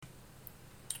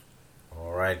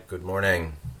right, good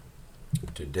morning.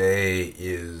 Today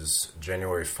is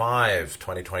January 5,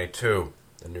 2022,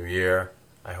 the new year.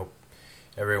 I hope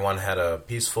everyone had a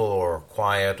peaceful or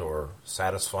quiet or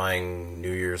satisfying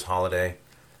New Year's holiday.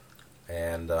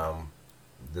 And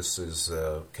this is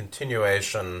a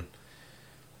continuation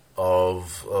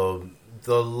of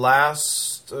the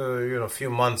last few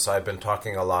months. I've been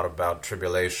talking a lot about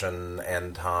tribulation,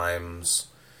 end times,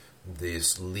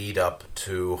 this lead up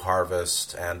to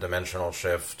harvest and dimensional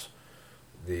shift,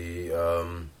 the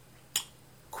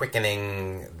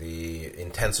quickening, the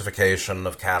intensification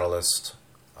of catalyst,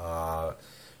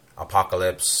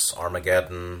 apocalypse,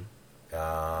 Armageddon,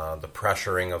 the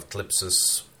pressuring of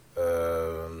eclipses,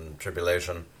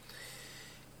 tribulation.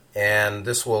 And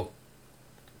this will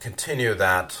continue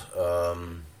that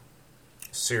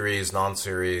series,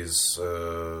 non-series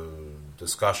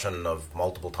discussion of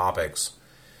multiple topics.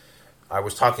 I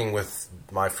was talking with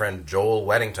my friend Joel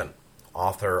Weddington,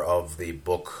 author of the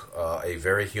book A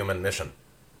Very Human Mission,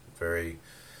 very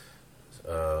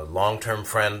long-term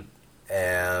friend,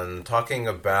 and talking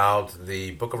about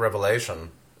the book of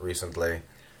Revelation recently,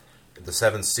 the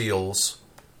seven seals,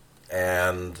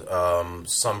 and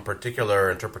some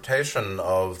particular interpretation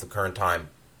of the current time,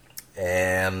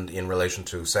 and in relation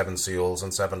to seven seals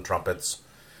and seven trumpets,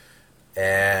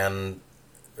 and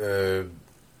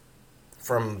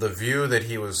from the view that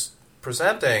he was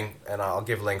presenting, and I'll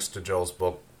give links to Joel's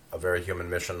book, A Very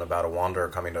Human Mission, about a wanderer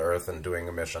coming to Earth and doing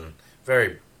a mission.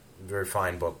 Very, very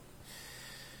fine book.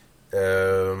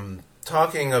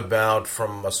 Talking about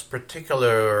from a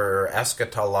particular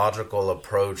eschatological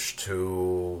approach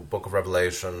to Book of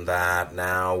Revelation, that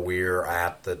now we're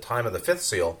at the time of the fifth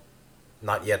seal,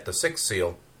 not yet the sixth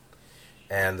seal.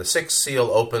 And the sixth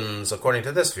seal opens according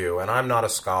to this view, and I'm not a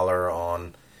scholar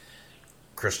on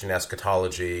Christian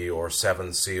eschatology or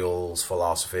seven seals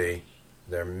philosophy.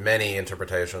 There are many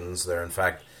interpretations. There are, in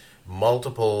fact,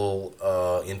 multiple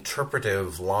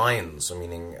interpretive lines,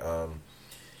 meaning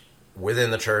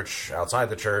within the church, outside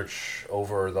the church.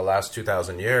 Over the last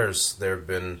 2,000 years, there have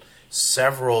been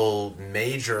several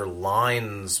major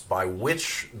lines by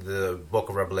which the book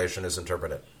of Revelation is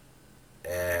interpreted.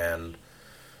 And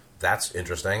that's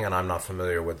interesting, and I'm not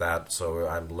familiar with that, so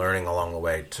I'm learning along the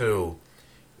way too.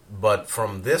 But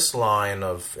from this line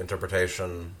of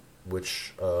interpretation,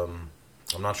 which I'm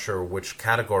not sure which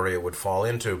category it would fall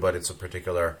into, but it's a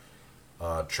particular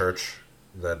church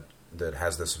that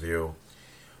has this view.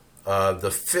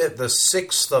 The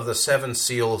sixth of the seven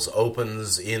seals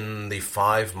opens in the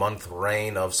 5-month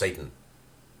reign of Satan.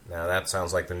 Now that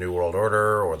sounds like the New World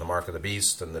Order or the Mark of the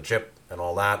Beast and the chip and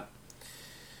all that.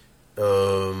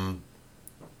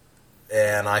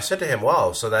 And I said to him,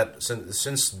 "Wow! So that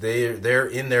since they're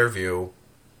in their view,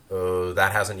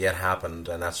 that hasn't yet happened,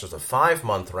 and that's just a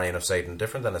 5-month reign of Satan,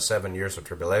 different than a 7 years of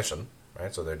tribulation,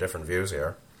 right? So there are different views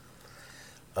here.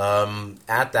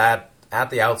 At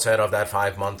the outset of that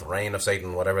 5-month reign of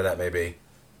Satan, whatever that may be,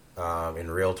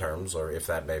 in real terms, or if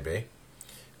that may be,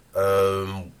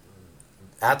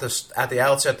 at the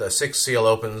outset, the sixth seal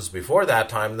opens. Before that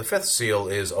time, the fifth seal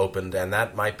is opened, and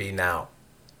that might be now."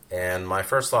 And my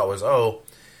first thought was,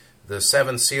 the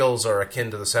seven seals are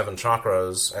akin to the seven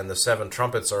chakras, and the seven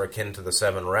trumpets are akin to the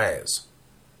seven rays.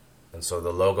 And so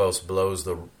the Logos blows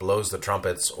the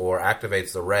trumpets or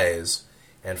activates the rays,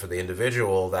 and for the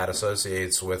individual, that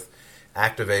associates with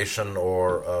activation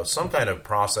or some kind of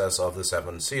process of the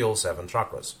seven seals, seven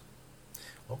chakras.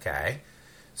 Okay,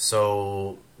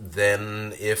 so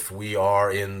then if we are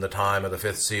in the time of the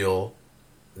fifth seal,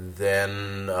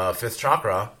 then fifth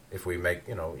chakra, if we make,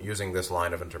 using this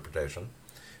line of interpretation,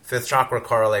 fifth chakra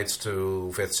correlates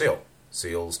to fifth seal.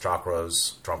 Seals,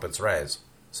 chakras, trumpets, rays.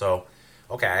 So,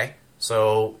 okay,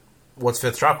 so what's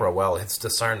fifth chakra? Well, it's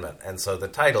discernment. And so the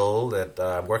title that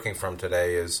I'm working from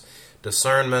today is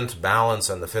Discernment, Balance,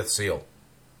 and the Fifth Seal.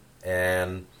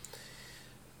 And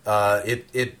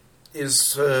it is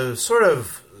sort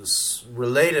of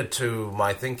related to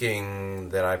my thinking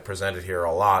that I presented here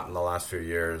a lot in the last few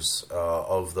years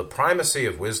of the primacy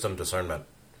of wisdom discernment.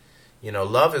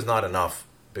 Love is not enough,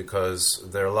 because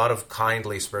there are a lot of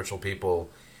kindly spiritual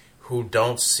people who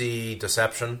don't see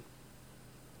deception.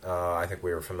 I think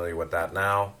we are familiar with that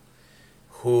now.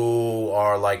 Who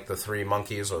are like the three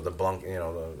monkeys, or the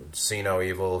see no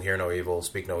evil, hear no evil,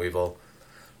 speak no evil,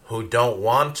 who don't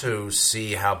want to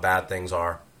see how bad things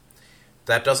are.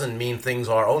 That doesn't mean things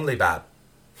are only bad,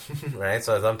 right?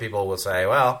 So some people will say,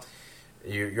 "Well,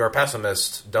 you're a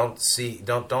pessimist. Don't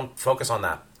focus on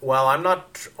that." Well, I'm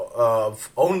not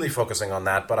only focusing on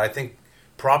that, but I think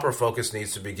proper focus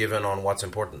needs to be given on what's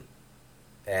important.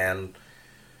 And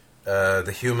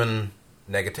the human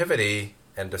negativity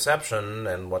and deception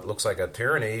and what looks like a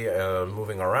tyranny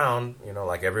moving around,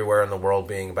 like everywhere in the world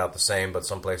being about the same, but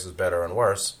some places better and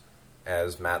worse,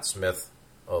 as Matt Smith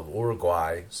of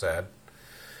Uruguay said,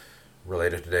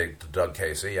 related today to Doug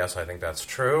Casey. Yes, I think that's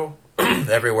true.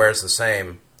 Everywhere is the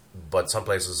same, but some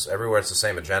places, everywhere it's the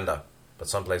same agenda, but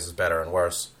some places better and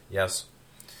worse. Yes.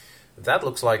 That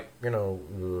looks like,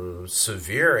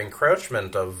 severe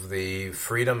encroachment of the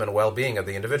freedom and well-being of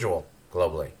the individual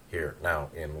globally here now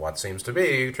in what seems to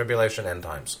be tribulation end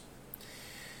times.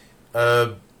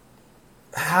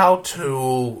 How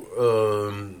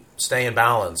to stay in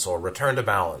balance or return to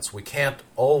balance. We can't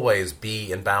always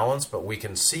be in balance, but we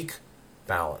can seek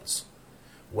balance.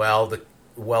 Well,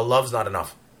 love's not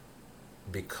enough,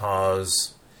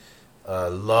 because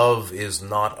love is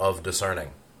not of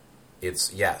discerning.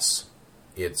 It's yes.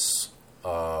 It's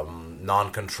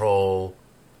non-control,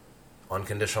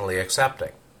 unconditionally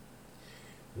accepting.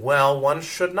 Well, one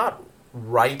should not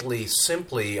rightly,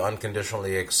 simply,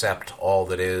 unconditionally accept all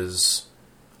that is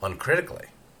uncritically.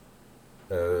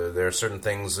 There are certain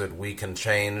things that we can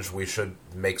change. We should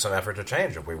make some effort to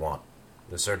change if we want.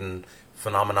 There's certain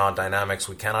phenomena, dynamics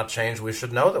we cannot change. We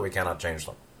should know that we cannot change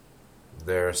them.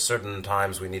 There are certain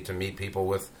times we need to meet people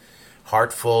with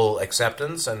heartful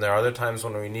acceptance, and there are other times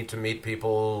when we need to meet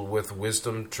people with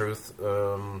wisdom, truth,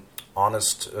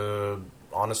 honest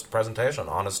presentation,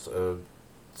 honest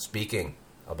speaking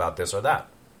about this or that.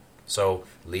 So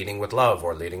leading with love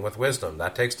or leading with wisdom,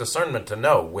 that takes discernment to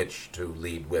know which to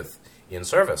lead with in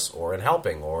service or in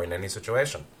helping or in any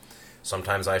situation.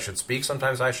 Sometimes I should speak,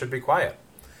 sometimes I should be quiet.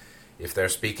 If they're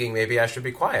speaking, maybe I should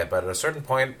be quiet. But at a certain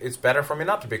point, it's better for me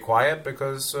not to be quiet,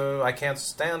 because I can't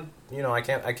stand, I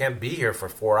can't be here for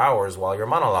 4 hours while you're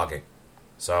monologuing.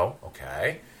 So,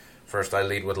 okay, first I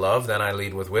lead with love, then I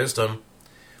lead with wisdom.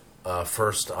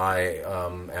 First I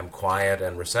am quiet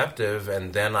and receptive,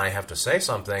 and then I have to say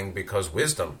something, because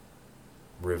wisdom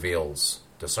reveals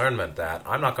discernment that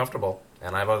I'm not comfortable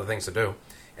and I have other things to do.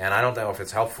 And I don't know if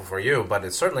it's helpful for you, but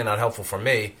it's certainly not helpful for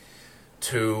me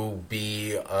to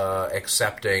be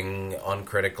accepting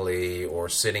uncritically or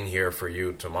sitting here for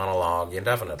you to monologue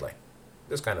indefinitely.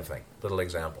 This kind of thing. Little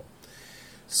example.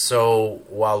 So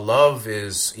while love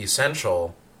is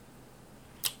essential,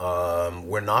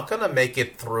 we're not going to make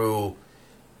it through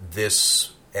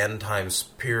this end times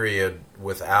period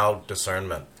without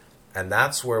discernment. And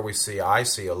that's where I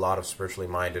see a lot of spiritually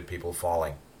minded people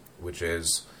falling, which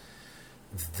is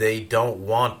they don't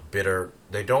want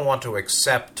to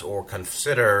accept or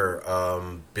consider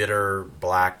bitter,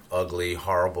 black, ugly,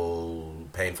 horrible,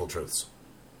 painful truths.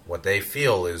 What they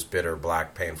feel is bitter,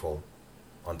 black, painful,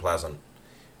 unpleasant,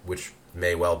 which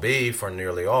may well be for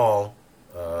nearly all.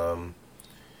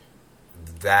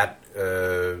 That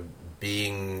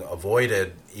being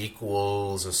avoided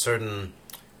equals a certain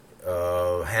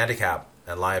handicap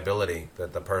and liability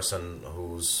that the person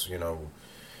who's,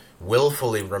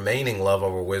 willfully remaining love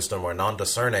over wisdom or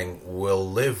non-discerning will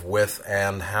live with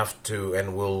and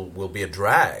will be a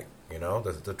drag.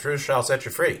 The truth shall set you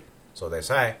free, so they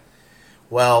say.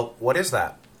 Well, what is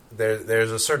that? There's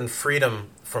a certain freedom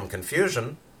from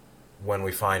confusion when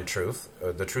we find truth,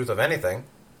 the truth of anything,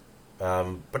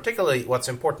 particularly what's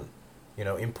important.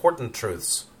 Important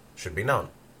truths should be known.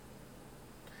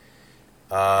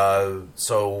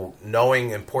 So knowing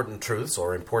important truths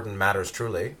or important matters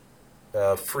truly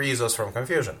frees us from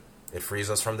confusion. It frees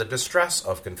us from the distress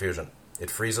of confusion. It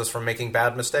frees us from making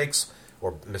bad mistakes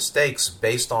or mistakes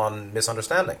based on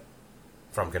misunderstanding,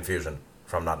 from confusion,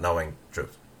 from not knowing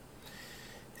truth.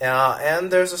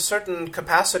 And there's a certain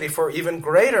capacity for even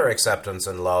greater acceptance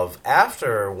and love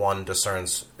after one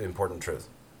discerns important truth.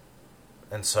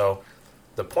 And so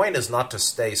the point is not to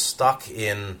stay stuck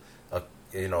in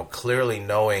clearly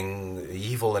knowing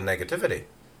evil and negativity.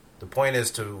 The point is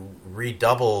to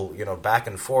redouble, back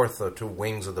and forth the two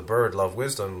wings of the bird, love,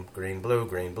 wisdom, green, blue,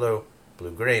 blue,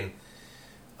 green.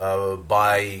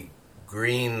 By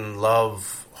green,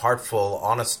 love, heartful,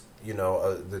 honest,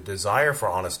 the desire for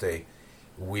honesty,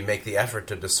 we make the effort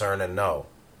to discern and know.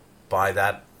 By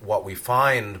that, what we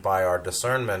find by our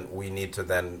discernment, we need to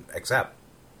then accept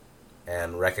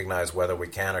and recognize whether we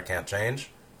can or can't change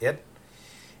it,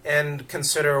 and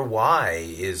consider why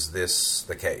is this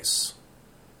the case.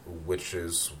 Which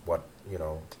is what,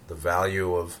 the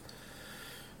value of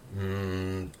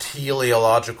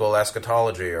teleological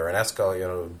eschatology,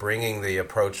 or bringing the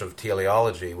approach of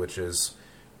teleology, which is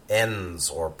ends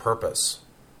or purpose,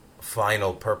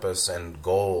 final purpose and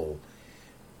goal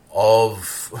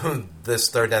of this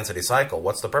third density cycle.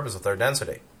 What's the purpose of third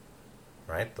density?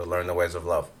 Right? To learn the ways of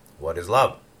love. What is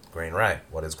love? Green ray.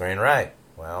 What is green ray?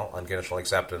 Well, unconditional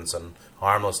acceptance and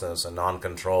harmlessness and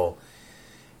non-control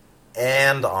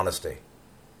and honesty.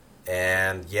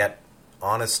 And yet,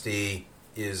 honesty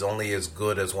is only as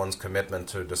good as one's commitment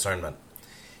to discernment.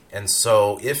 And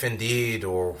so, if indeed,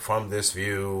 or from this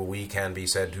view, we can be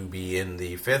said to be in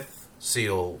the fifth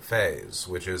seal phase,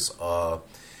 which is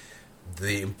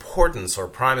the importance or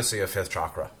primacy of fifth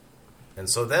chakra. And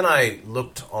so then I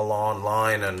looked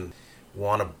online and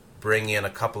want to bring in a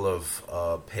couple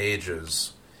of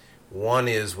pages. One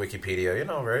is Wikipedia,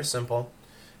 very simple,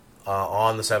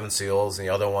 on the seven seals. And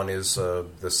the other one is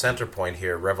the center point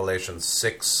here, Revelation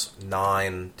 6,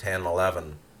 9, 10,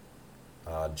 11.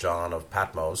 John of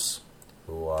Patmos,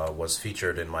 who was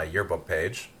featured in my yearbook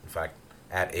page. In fact,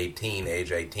 at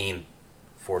age 18,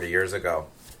 40 years ago,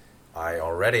 I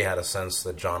already had a sense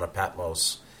that John of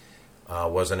Patmos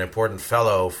was an important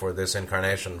fellow for this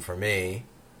incarnation for me,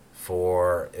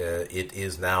 for it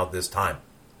is now this time,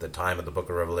 the time of the book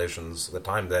of Revelations, the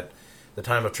time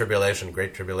of tribulation,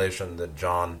 great tribulation, that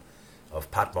John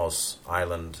of Patmos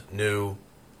Island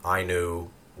I knew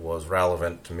was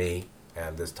relevant to me,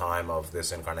 and this time of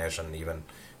this incarnation, even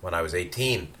when I was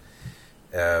 18.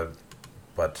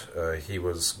 But he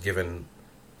was given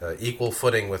equal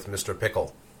footing with Mr.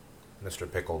 Pickle. Mr.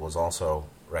 Pickle was also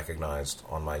recognized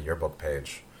on my yearbook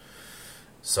page.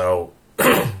 So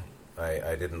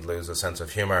I didn't lose a sense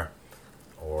of humor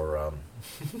or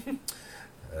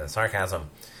sarcasm.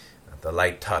 The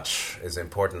light touch is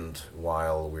important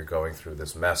while we're going through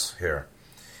this mess here.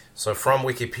 So from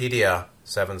Wikipedia,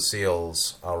 Seven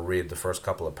Seals, I'll read the first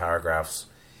couple of paragraphs.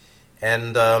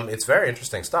 And it's very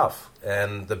interesting stuff.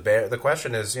 And the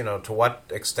question is, to what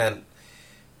extent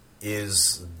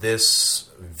is this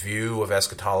view of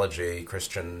eschatology,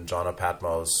 Christian John of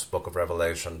Patmos, Book of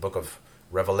Revelation? Book of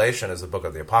Revelation is the book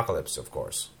of the Apocalypse, of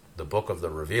course. The book of the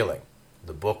revealing.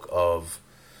 The book of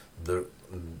the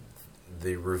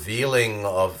revealing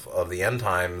of the end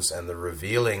times, and the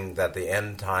revealing that the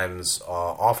end times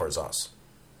offers us.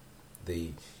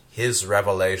 His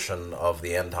revelation of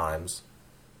the end times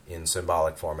in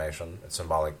symbolic formation,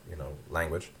 symbolic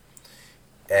language,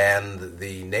 and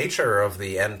the nature of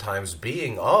the end times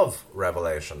being of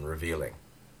revelation, revealing.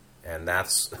 And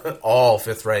that's all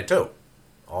fifth ray too.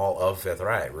 All of fifth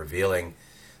ray, revealing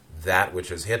that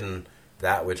which is hidden,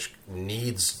 that which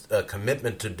needs a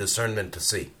commitment to discernment to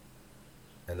see.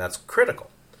 And that's critical.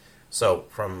 So,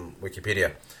 from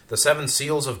Wikipedia, the seven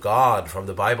seals of God from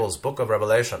the Bible's Book of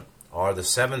Revelation are the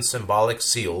seven symbolic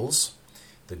seals.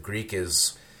 The Greek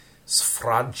is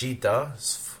sfragita,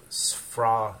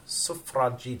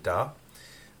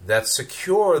 that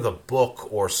secure the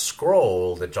book or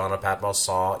scroll that John of Patmos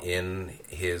saw in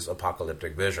his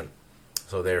apocalyptic vision.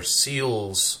 So they're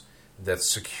seals that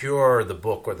secure the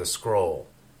book or the scroll.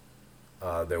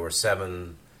 There were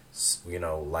seven,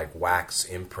 like wax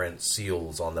imprint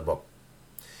seals on the book.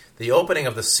 The opening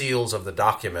of the seals of the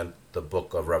document, the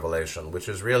book of Revelation, which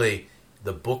is really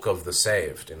the book of the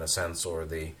saved, in a sense, or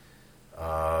the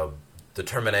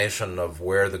determination of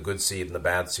where the good seed and the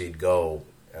bad seed go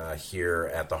here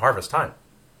at the harvest time.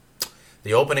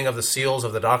 The opening of the seals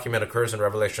of the document occurs in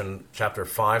Revelation chapter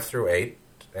 5 through 8,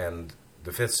 and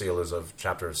the fifth seal is of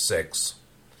chapter 6,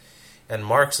 and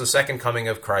marks the second coming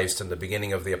of Christ and the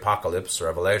beginning of the apocalypse,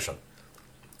 Revelation.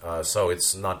 So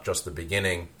it's not just the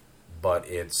beginning, but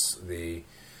it's the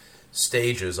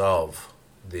stages of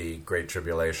the Great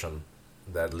Tribulation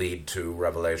that lead to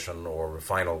Revelation, or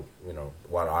final,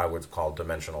 what I would call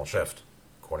dimensional shift,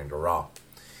 according to Ra.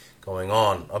 Going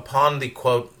on, upon the,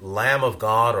 quote, Lamb of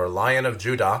God or Lion of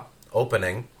Judah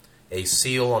opening a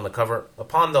seal on the cover,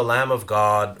 upon the Lamb of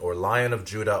God or Lion of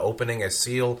Judah opening a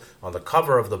seal on the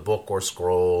cover of the book or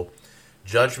scroll,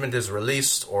 judgment is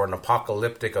released or an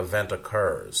apocalyptic event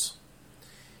occurs.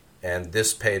 And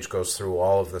this page goes through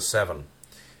all of the seven.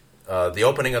 The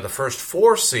opening of the first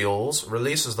four seals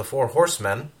releases the four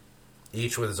horsemen,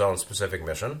 each with his own specific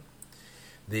mission.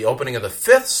 The opening of the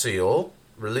fifth seal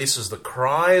releases the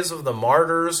cries of the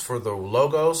martyrs for the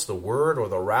Logos, the Word, or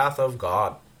the wrath of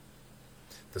God.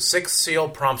 The sixth seal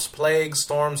prompts plagues,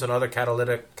 storms, and other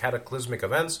cataclysmic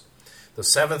events. The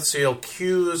seventh seal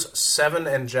cues seven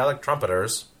angelic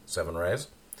trumpeters, seven rays,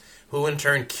 who in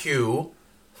turn cue,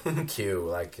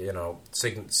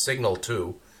 signal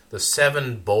to the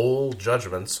seven bowl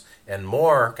judgments and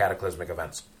more cataclysmic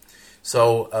events.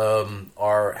 So,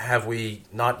 have we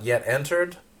not yet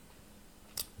entered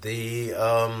the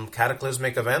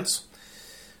cataclysmic events?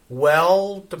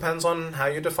 Well, depends on how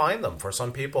you define them. For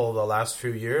some people, the last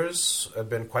few years have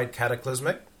been quite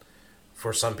cataclysmic.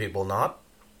 For some people, not.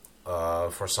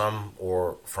 For some,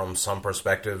 or from some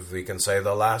perspective, we can say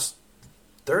the last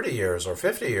 30 years or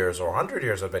 50 years or 100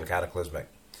 years have been cataclysmic.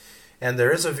 And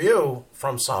there is a view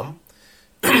from some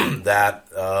that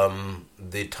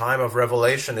the time of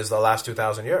revelation is the last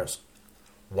 2,000 years.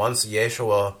 Once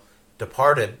Yeshua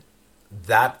departed,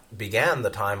 that began the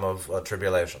time of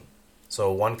tribulation.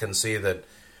 So one can see that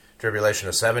tribulation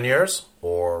is 7 years,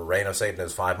 or reign of Satan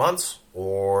is 5 months,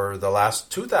 or the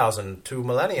last 2,002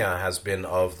 millennia has been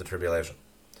of the tribulation.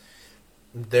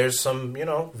 There's some,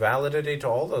 validity to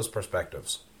all those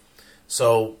perspectives.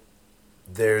 So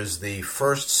there's the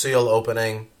first seal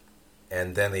opening,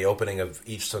 and then the opening of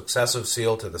each successive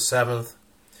seal to the seventh.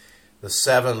 The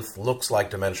seventh looks like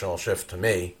dimensional shift to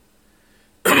me.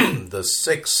 The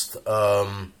sixth,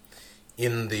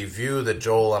 in the view that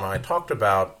Joel and I talked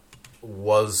about,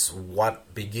 was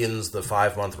what begins the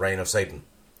 5-month reign of Satan.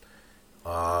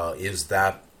 Is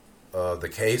that the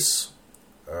case?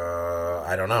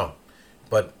 I don't know.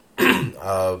 But,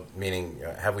 meaning,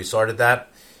 have we started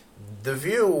that? The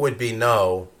view would be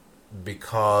no,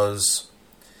 because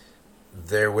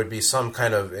there would be some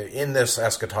kind of, in this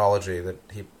eschatology that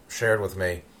he shared with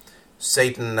me,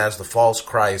 Satan as the false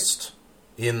Christ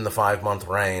in the 5-month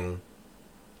reign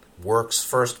works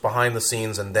first behind the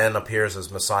scenes and then appears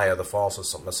as Messiah, the false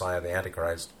Messiah, the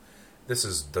Antichrist. This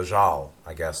is Dajjal,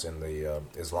 I guess, in the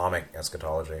Islamic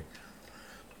eschatology.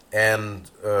 And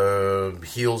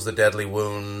heals the deadly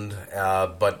wound,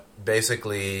 but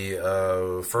basically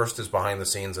first is behind the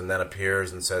scenes and then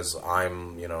appears and says,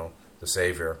 I'm, the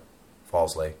Savior,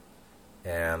 falsely.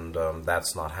 And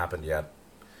that's not happened yet.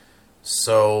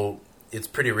 So it's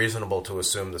pretty reasonable to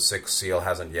assume the sixth seal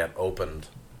hasn't yet opened.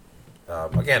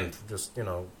 Again, just,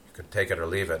 you could take it or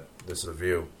leave it. This is a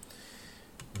view.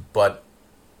 But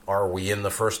are we in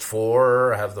the first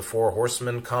four? Have the four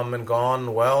horsemen come and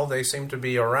gone? Well, they seem to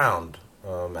be around.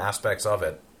 Aspects of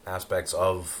it. Aspects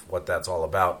of what that's all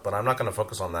about. But I'm not going to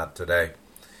focus on that today.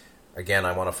 Again,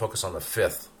 I want to focus on the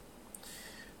fifth.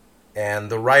 And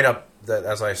the write-up, that,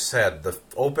 as I said, the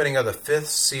opening of the fifth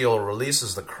seal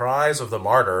releases the cries of the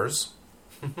martyrs,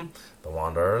 the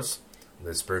wanderers,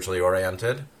 the spiritually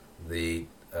oriented, the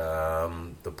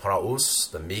praus,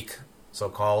 the meek,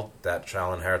 so-called, that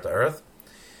shall inherit the earth.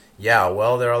 Yeah,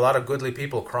 well, there are a lot of goodly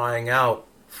people crying out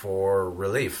for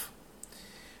relief.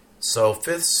 So,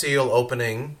 fifth seal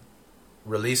opening,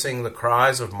 releasing the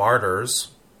cries of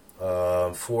martyrs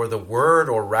for the word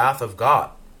or wrath of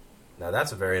God. Now,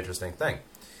 that's a very interesting thing.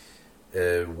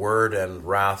 Word and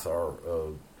wrath are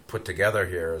put together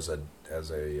here as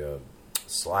a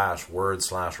slash, word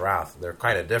slash wrath. They're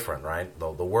kind of different, right?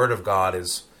 The word of God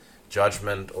is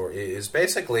judgment, or is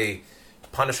basically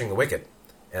punishing the wicked.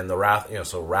 And the wrath,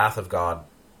 so wrath of God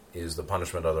is the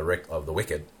punishment of the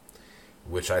wicked,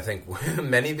 which I think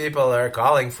many people are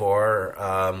calling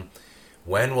for.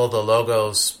 When will the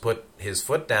Logos put his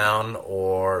foot down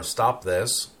or stop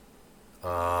this?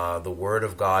 The word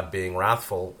of God being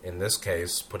wrathful, in this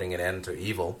case, putting an end to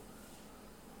evil.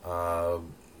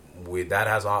 That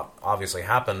has obviously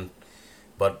happened,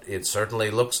 but it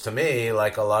certainly looks to me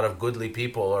like a lot of goodly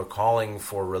people are calling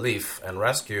for relief and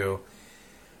rescue.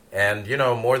 And,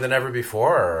 more than ever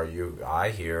before, I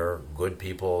hear good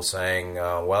people saying,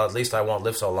 well, at least I won't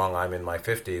live so long. I'm in my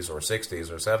 50s or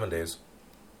 60s or 70s.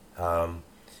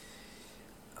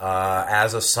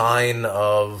 As a sign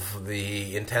of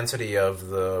the intensity of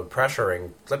the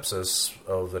pressuring eclipsis,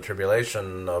 of the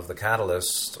tribulation, of the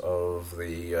catalyst, of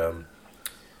the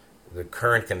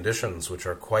current conditions, which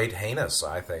are quite heinous,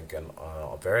 I think, and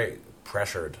very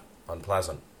pressured,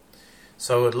 unpleasant.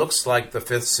 So it looks like the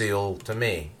fifth seal to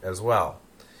me as well.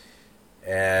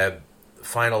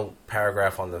 Final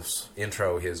paragraph on this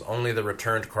intro is, only the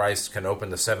returned Christ can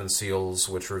open the 7 seals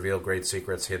which reveal great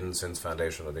secrets hidden since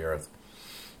foundation of the earth.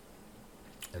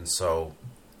 And so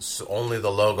only the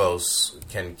Logos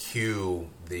can cue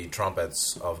the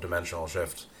trumpets of dimensional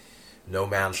shift. No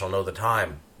man shall know the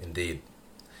time, indeed.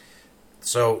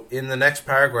 So in the next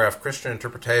paragraph, Christian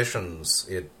Interpretations,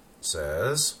 it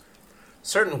says,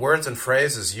 certain words and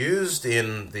phrases used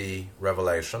in the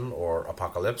Revelation, or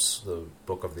Apocalypse, the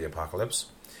book of the Apocalypse,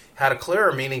 had a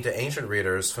clearer meaning to ancient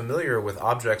readers familiar with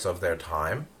objects of their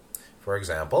time. For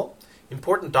example,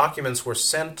 important documents were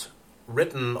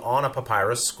written on a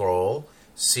papyrus scroll,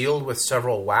 sealed with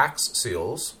several wax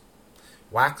seals.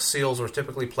 Wax seals were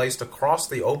typically placed across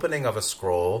the opening of a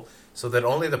scroll so that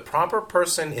only the proper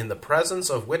person in the presence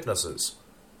of witnesses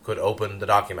could open the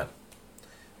document.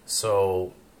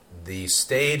 So the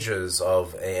stages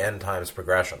of an end times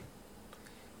progression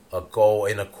go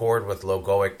in accord with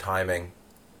logoic timing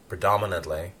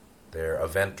predominantly. They're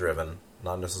event-driven,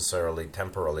 not necessarily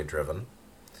temporally driven.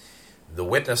 The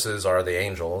witnesses are the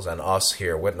angels, and us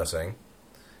here witnessing,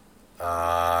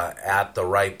 at the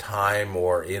right time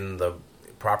or in the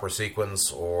proper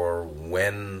sequence or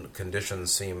when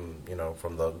conditions seem,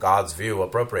 from the God's view,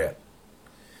 appropriate.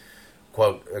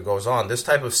 Quote, it goes on, this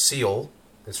type of seal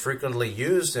is frequently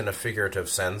used in a figurative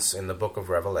sense in the book of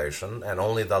Revelation, and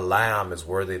only the Lamb is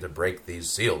worthy to break these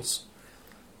seals.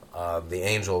 The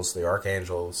angels, the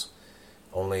archangels,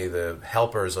 only the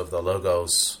helpers of the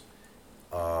Logos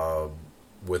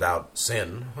without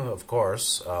sin, of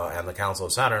course, and the Council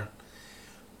of Saturn,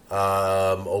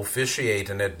 officiate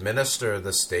and administer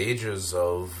the stages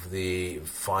of the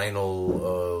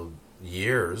final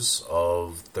years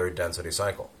of third density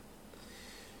cycle.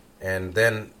 And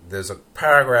then there's a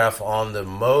paragraph on the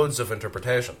modes of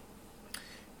interpretation,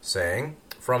 saying,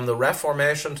 from the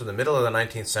Reformation to the middle of the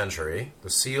 19th century, the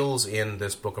seals in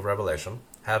this book of Revelation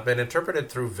have been interpreted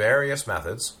through various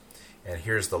methods, and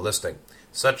here's the listing,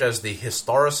 such as the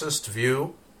historicist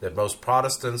view that most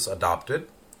Protestants adopted,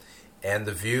 and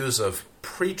the views of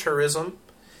preterism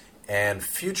and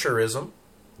futurism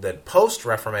that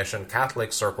post-Reformation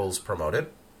Catholic circles promoted.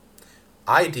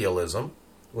 Idealism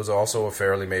was also a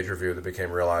fairly major view that became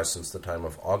realized since the time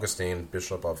of Augustine,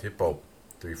 Bishop of Hippo,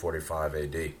 345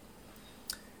 AD.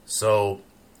 So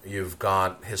you've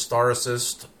got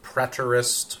historicist,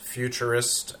 preterist,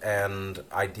 futurist, and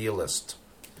idealist.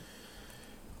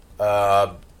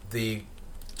 The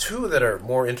two that are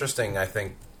more interesting, I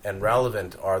think, and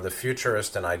relevant are the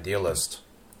futurist and idealist,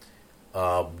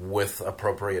 with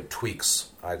appropriate tweaks,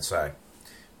 I'd say.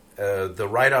 The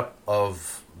write-up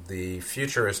of the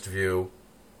futurist view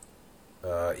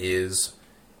is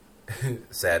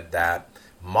said that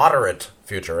moderate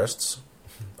futurists,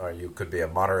 or you could be a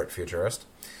moderate futurist,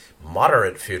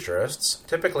 moderate futurists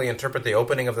typically interpret the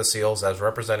opening of the seals as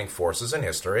representing forces in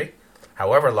history,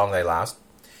 however long they last,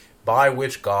 by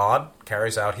which God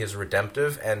carries out his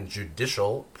redemptive and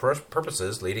judicial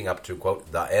purposes leading up to,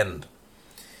 quote, the end.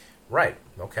 Right,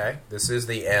 okay. This is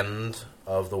the end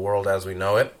of the world as we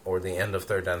know it, or the end of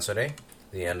third density,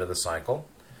 the end of the cycle,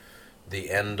 the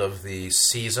end of the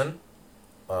season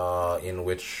in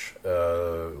which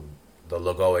the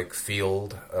logoic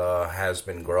field has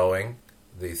been growing,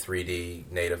 the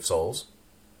 3D native souls,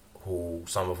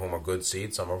 some of whom are good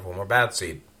seed, some of whom are bad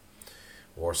seed,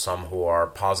 or some who are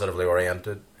positively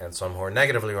oriented and some who are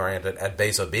negatively oriented at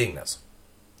base of beingness.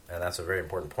 And that's a very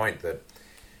important point,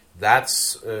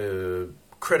 that's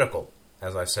critical.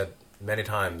 As I said many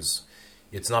times,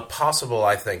 it's not possible,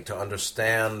 I think, to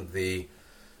understand the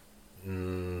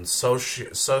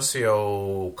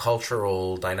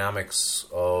socio-cultural dynamics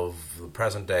of the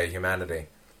present-day humanity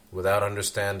without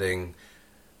understanding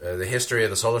the history of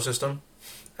the solar system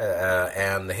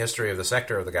and the history of the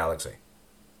sector of the galaxy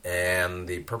and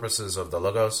the purposes of the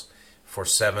Logos for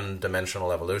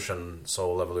seven-dimensional evolution,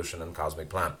 soul evolution, and cosmic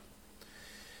plan.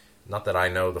 Not that I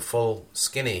know the full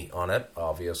skinny on it,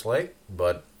 obviously,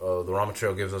 but the raw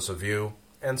material gives us a view,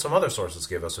 and some other sources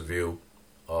give us a view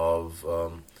of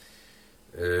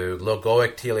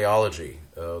logoic teleology,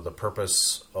 the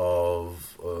purpose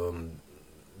of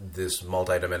this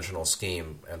multidimensional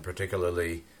scheme, and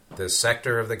particularly this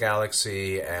sector of the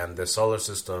galaxy and the solar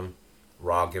system.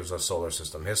 Ra gives us solar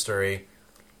system history,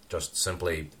 just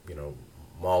simply,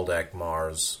 Maldek,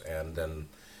 Mars, and then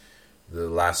the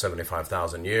last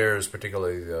 75,000 years,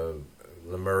 particularly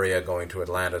Lemuria going to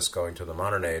Atlantis, going to the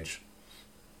modern age,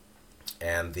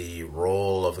 and the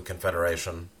role of the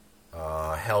Confederation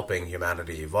helping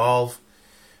humanity evolve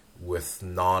with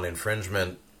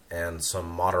non-infringement and some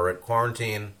moderate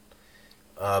quarantine.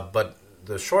 But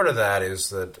the short of that is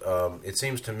that it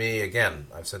seems to me, again,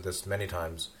 I've said this many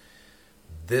times,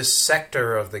 this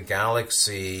sector of the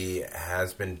galaxy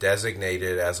has been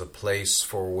designated as a place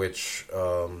for which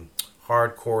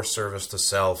hardcore service to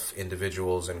self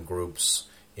individuals and groups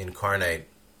incarnate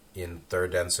in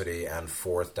third density and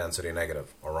fourth density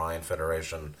negative, Orion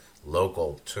Federation,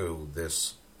 local to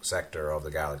this sector of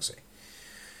the galaxy.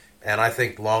 And I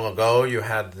think long ago you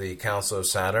had the Council of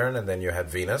Saturn, and then you had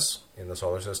Venus in the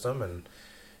solar system, and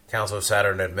Council of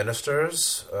Saturn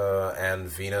administers, and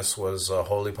Venus was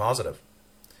wholly positive.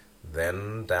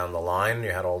 Then down the line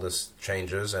you had all these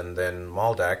changes, and then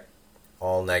Maldek,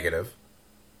 all negative,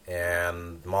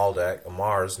 and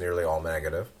Mars, nearly all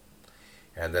negative,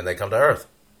 and then they come to Earth.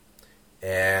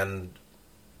 And,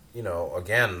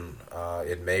 again,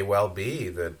 it may well be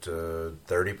that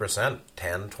 30%,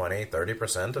 10, 20,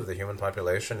 30% of the human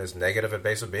population is negative at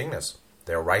base of beingness.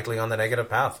 They're rightly on the negative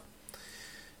path.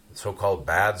 So-called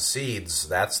bad seeds,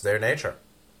 that's their nature.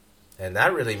 And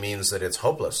that really means that it's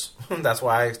hopeless. That's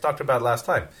why I talked about last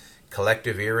time.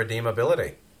 Collective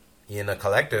irredeemability. In a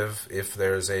collective, if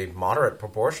there's a moderate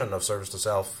proportion of service to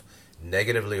self,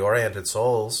 negatively oriented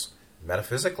souls,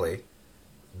 metaphysically,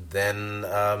 then,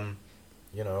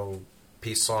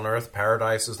 peace on earth,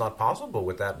 paradise is not possible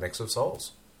with that mix of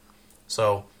souls.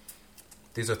 So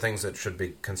these are things that should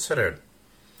be considered.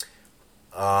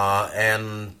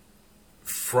 And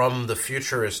from the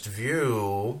futurist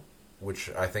view, which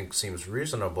I think seems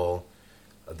reasonable,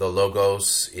 the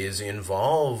Logos is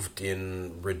involved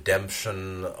in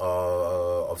redemption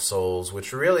of souls,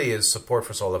 which really is support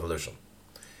for soul evolution.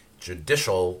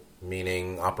 Judicial,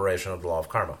 meaning operation of the law of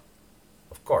karma,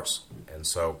 of course. And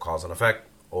so cause and effect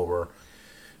over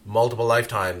multiple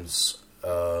lifetimes.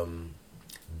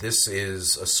 This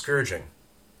is a scourging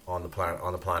on the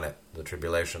planet, the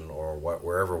tribulation, or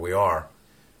wherever we are,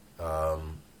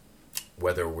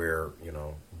 whether we're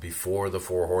before the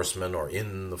four horsemen or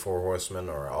in the four horsemen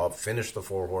or finished the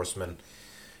four horsemen.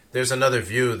 There's another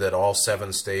view that all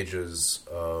 7 stages,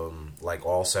 like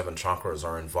all 7 chakras,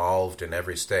 are involved in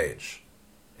every stage,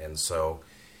 and so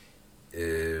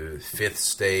 5th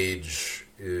stage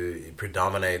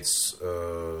predominates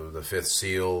the 5th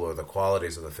seal or the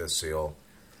qualities of the 5th seal.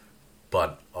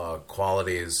 But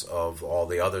qualities of all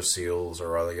the other seals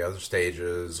or all the other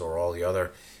stages or all the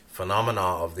other phenomena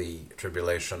of the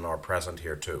tribulation are present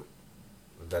here too.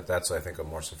 That's, I think, a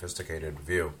more sophisticated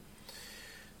view.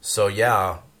 So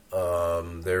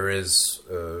there is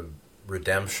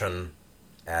redemption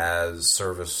as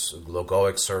service,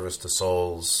 logoic service to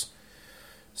souls,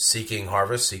 seeking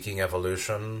harvest, seeking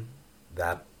evolution.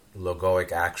 That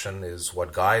logoic action is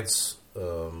what guides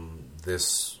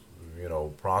this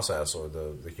process, or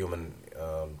the human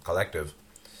collective.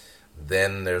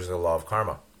 Then there's the law of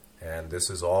karma, and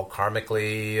this is all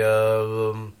karmically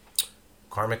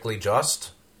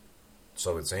just,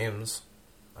 so it seems.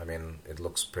 I mean, it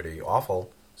looks pretty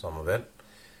awful, some of it,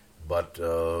 but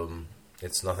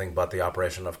it's nothing but the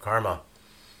operation of karma.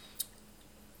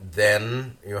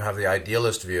 Then you have the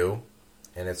idealist view,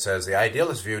 and it says the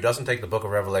idealist view doesn't take the Book of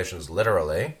Revelations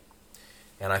literally.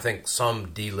 And I think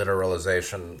some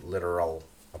deliteralization, literal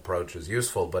approach is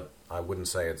useful, but I wouldn't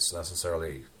say it's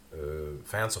necessarily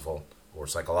fanciful or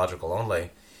psychological only.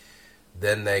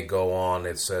 Then they go on,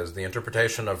 it says, the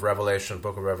interpretation of Revelation,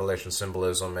 Book of Revelation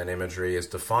symbolism and imagery is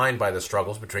defined by the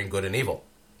struggles between good and evil.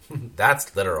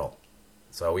 That's literal.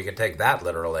 So we can take that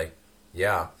literally.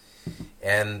 Yeah.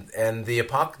 And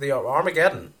the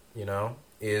Armageddon,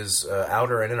 is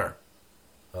outer and inner.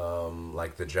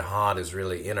 Like the jihad is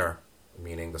really inner,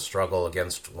 meaning the struggle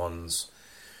against one's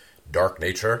dark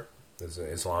nature, is an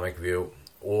Islamic view,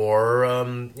 or,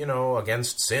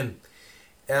 against sin.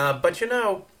 But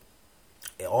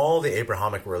all the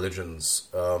Abrahamic religions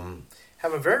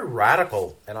have a very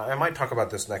radical, and I might talk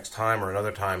about this next time or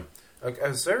another time,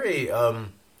 a very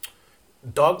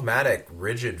dogmatic,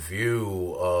 rigid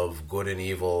view of good and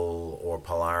evil or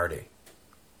polarity.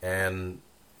 And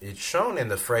it's shown in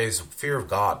the phrase fear of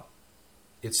God.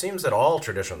 It seems that all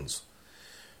traditions,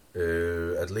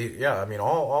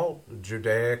 all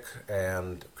Judaic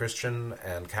and Christian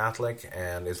and Catholic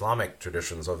and Islamic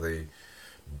traditions of the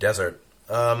desert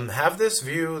have this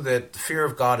view that fear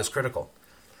of God is critical.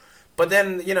 But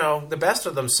then, the best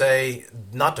of them say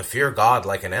not to fear God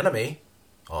like an enemy.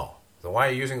 Oh, then why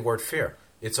are you using the word fear?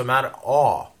 It's a matter of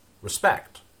awe,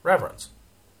 respect, reverence.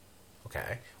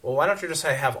 Okay, well, why don't you just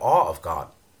say have awe of God?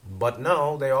 But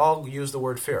no, they all use the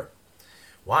word fear.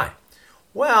 Why?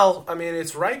 Well, I mean,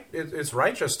 it's right. It's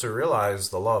righteous to realize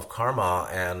the law of karma,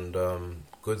 and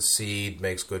good seed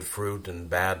makes good fruit, and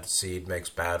bad seed makes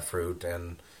bad fruit,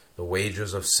 and the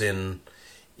wages of sin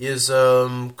is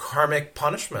karmic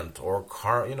punishment or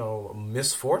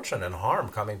misfortune and harm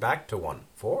coming back to one.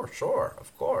 For sure,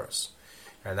 of course,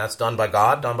 and that's done by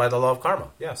God, done by the law of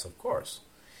karma. Yes, of course.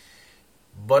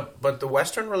 But the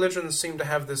Western religions seem to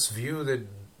have this view that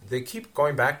they keep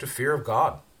going back to fear of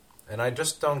God. And I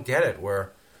just don't get it,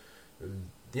 where,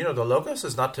 the Logos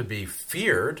is not to be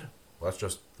feared. Well, that's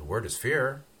just, the word is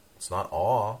fear. It's not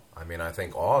awe. I mean, I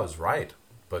think awe is right,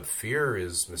 but fear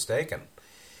is mistaken.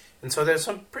 And so there's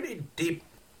some pretty deep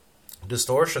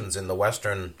distortions in the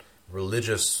Western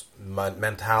religious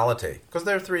mentality, because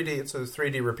they're 3D, it's a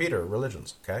 3D repeater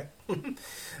religions, okay?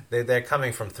 They're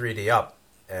coming from 3D up,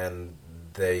 and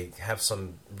they have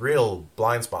some real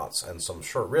blind spots and some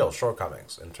real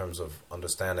shortcomings in terms of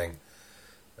understanding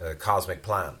the cosmic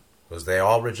plan, because they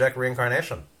all reject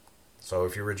reincarnation. So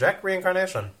if you reject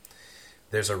reincarnation,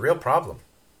 there's a real problem,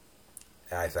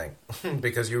 I think,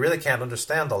 because you really can't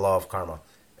understand the law of karma.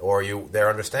 Or their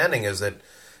understanding is that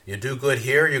you do good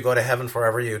here, you go to heaven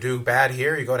forever. You do bad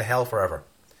here, you go to hell forever.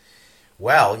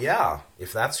 Well, yeah,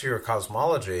 if that's your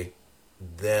cosmology,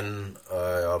 then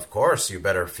of course you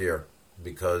better fear,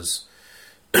 because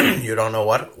you don't know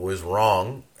what was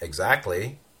wrong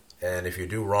exactly, and if you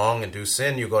do wrong and do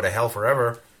sin, you go to hell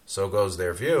forever. So goes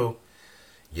their view.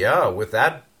 Yeah, with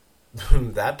that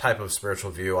that type of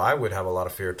spiritual view, I would have a lot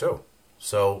of fear too.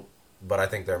 So, but I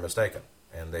think they're mistaken,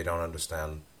 and they don't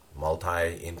understand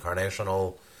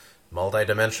multi-incarnational,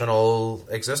 multi-dimensional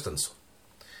existence.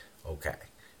 Okay.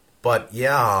 But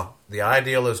yeah, the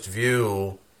idealist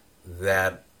view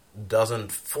that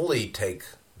doesn't fully take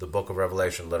the book of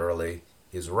Revelation literally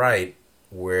is right,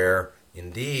 where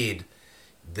indeed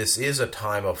this is a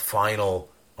time of final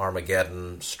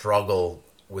Armageddon struggle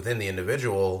within the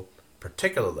individual,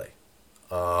 particularly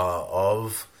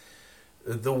of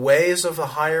the ways of the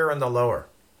higher and the lower.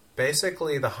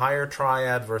 Basically, the higher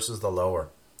triad versus the lower.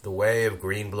 The way of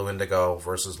green, blue, indigo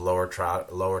versus lower triad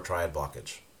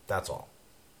blockage. That's all.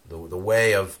 The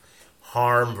way of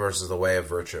harm versus the way of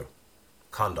virtue.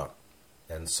 Conduct.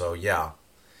 And so, yeah.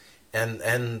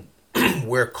 And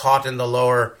we're caught in the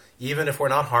lower, even if we're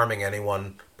not harming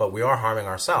anyone, but we are harming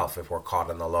ourselves if we're caught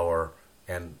in the lower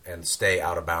and stay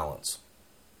out of balance.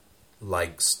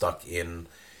 Like stuck in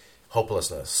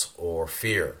hopelessness or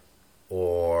fear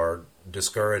or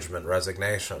discouragement,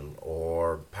 resignation,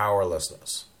 or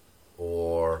powerlessness,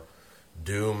 or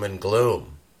doom and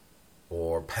gloom,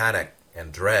 or panic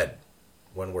and dread.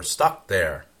 When we're stuck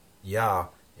there, yeah,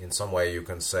 in some way you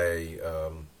can say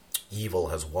evil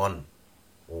has won,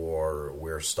 or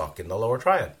we're stuck in the lower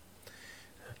triad.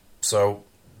 So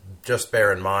just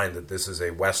bear in mind that this is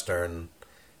a Western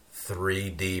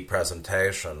 3D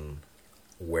presentation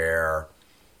where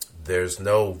there's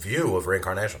no view of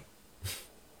reincarnation.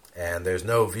 And there's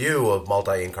no view of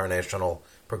multi-incarnational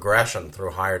progression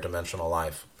through higher dimensional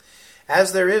life.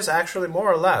 As there is actually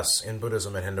more or less in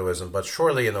Buddhism and Hinduism, but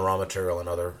surely in the raw material and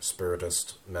other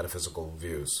spiritist metaphysical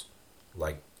views,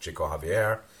 like Chico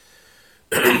Javier,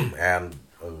 and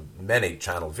many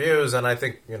channeled views, and I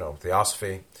think,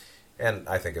 Theosophy, and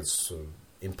I think it's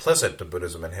implicit to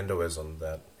Buddhism and Hinduism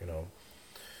that,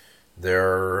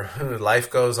 their life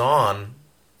goes on,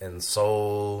 and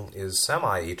soul is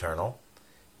semi-eternal,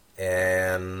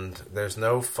 and there's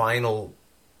no final,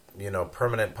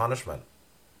 permanent punishment.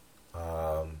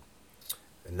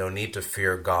 No need to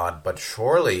fear God, but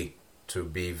surely to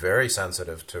be very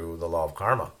sensitive to the law of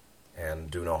karma and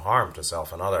do no harm to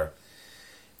self and other.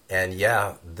 And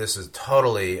yeah, this is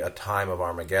totally a time of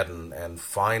Armageddon and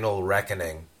final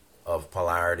reckoning of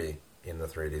polarity in the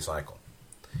 3D cycle.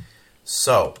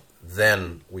 So,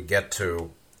 then we get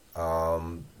to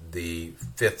the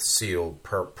fifth seal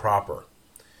proper.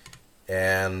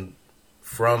 And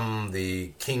from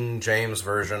the King James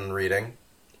Version reading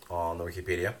on the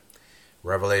Wikipedia,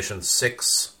 Revelation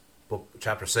 6,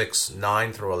 chapter 6,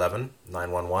 9 through 11,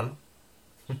 911.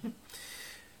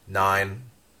 9,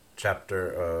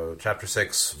 chapter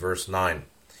 6, verse 9.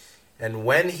 And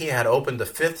when he had opened the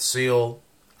fifth seal,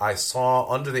 I saw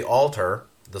under the altar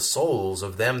the souls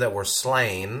of them that were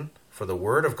slain for the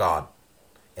word of God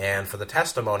and for the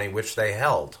testimony which they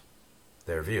held,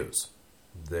 their views,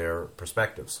 their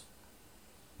perspectives.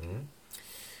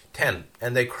 10.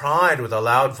 And they cried with a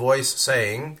loud voice,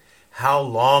 saying, How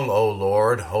long, O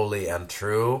Lord, holy and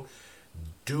true,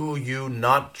 do you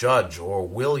not judge, or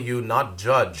will you not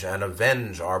judge and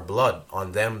avenge our blood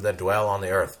on them that dwell on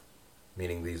the earth?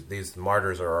 Meaning these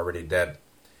martyrs are already dead,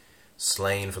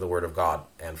 slain for the word of God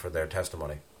and for their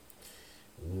testimony.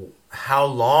 How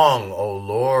long, O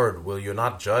Lord, will you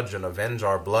not judge and avenge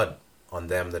our blood on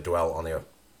them that dwell on the earth?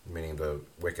 Meaning the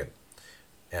wicked.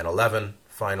 And 11,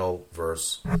 final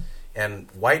verse. And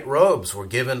white robes were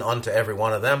given unto every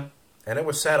one of them, and it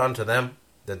was said unto them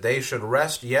that they should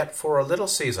rest yet for a little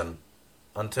season,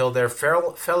 until their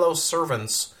fellow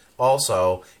servants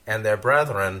also and their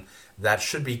brethren that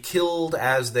should be killed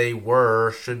as they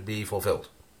were should be fulfilled.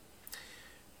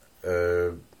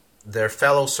 Their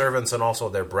fellow servants and also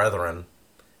their brethren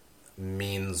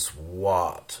means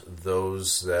what?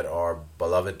 Those that are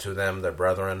beloved to them, their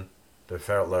brethren, their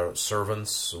fellow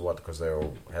servants, what? Because they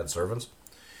had servants.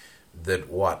 That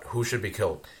what? Who should be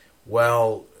killed?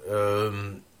 Well,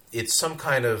 it's some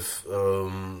kind of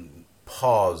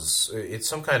pause. It's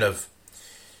some kind of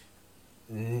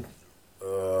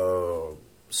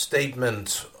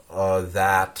statement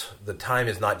that the time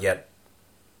is not yet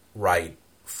right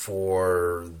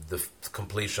for the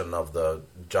completion of the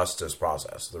justice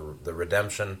process. The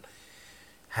redemption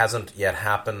hasn't yet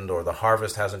happened, or the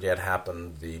harvest hasn't yet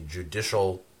happened. The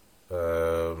judicial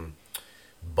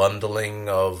bundling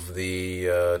of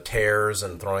the tares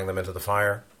and throwing them into the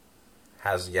fire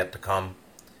has yet to come.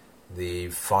 The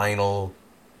final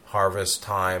harvest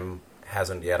time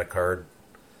hasn't yet occurred.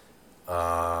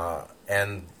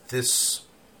 And this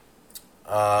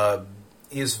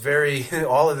is very,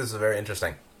 all of this is very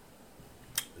interesting.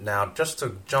 Now, just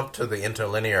to jump to the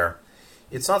interlinear,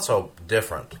 it's not so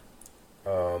different.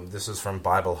 This is from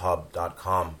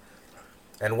BibleHub.com.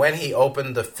 And when he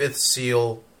opened the fifth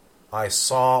seal, I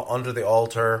saw under the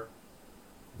altar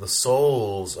the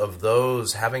souls of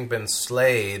those having been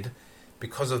slayed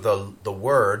because of the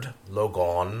word,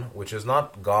 logon, which is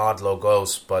not God,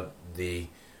 logos, but the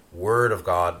word of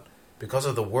God, because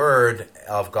of the word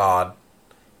of God,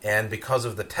 and because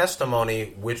of the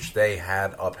testimony which they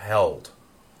had upheld.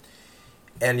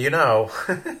 And you know,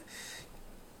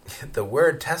 the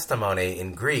word testimony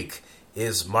in Greek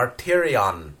is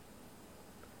martyrion,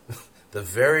 the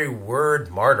very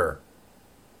word martyr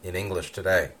in English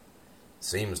today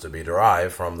seems to be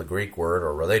derived from the Greek word,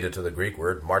 or related to the Greek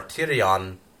word,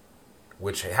 martyrion,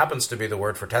 which happens to be the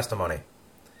word for testimony.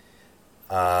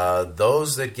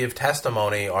 Those that give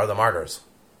testimony are the martyrs.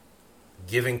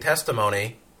 Giving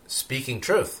testimony, speaking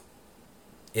truth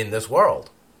in this world,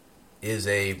 is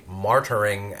a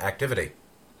martyring activity.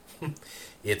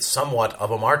 It's somewhat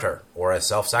of a martyr, or a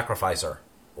self-sacrificer,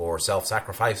 or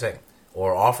self-sacrificing,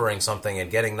 or offering something and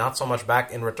getting not so much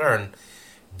back in return,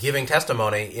 giving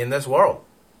testimony in this world.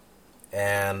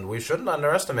 And we shouldn't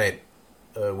underestimate,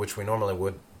 which we normally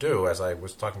would do, as I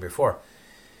was talking before,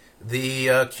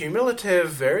 the cumulative,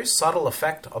 very subtle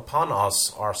effect upon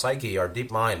us, our psyche, our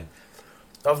deep mind,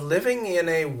 of living in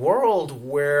a world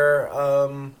where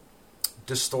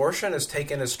distortion is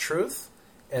taken as truth,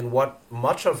 and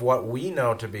much of what we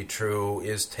know to be true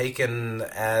is taken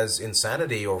as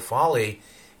insanity or folly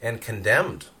and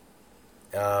condemned.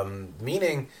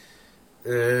 Meaning,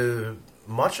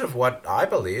 much of what I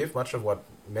believe, much of what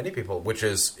many people, which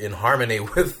is in harmony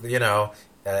with,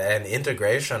 an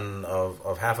integration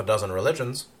of half a dozen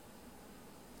religions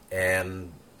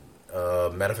and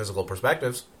metaphysical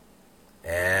perspectives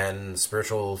and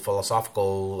spiritual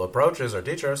philosophical approaches or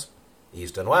teachers,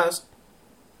 East and West,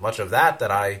 much of that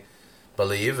I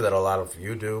believe, that a lot of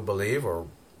you do believe or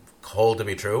hold to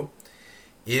be true,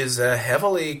 is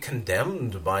heavily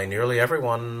condemned by nearly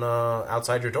everyone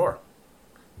outside your door.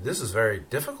 This is very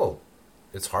difficult.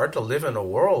 It's hard to live in a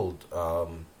world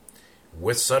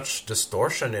with such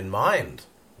distortion in mind,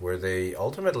 where they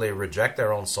ultimately reject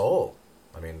their own soul.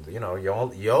 I mean,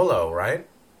 YOLO, right?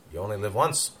 You only live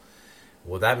once.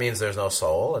 Well, that means there's no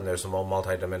soul, and there's no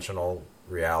multidimensional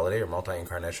reality or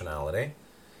multi-incarnationality.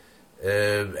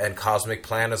 And cosmic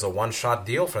plan is a one-shot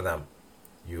deal for them.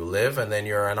 You live, and then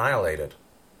you're annihilated.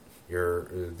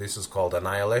 This is called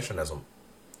annihilationism.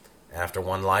 After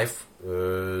one life,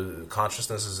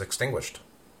 consciousness is extinguished.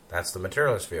 That's the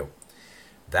materialist view.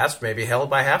 That's maybe held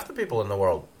by half the people in the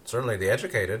world. Certainly the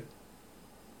educated,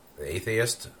 the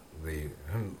atheist, the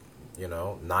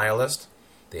nihilist.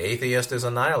 The atheist is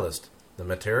a nihilist. The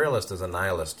materialist is a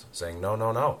nihilist, saying no,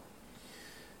 no, no.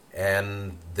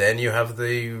 And then you have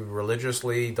the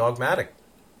religiously dogmatic,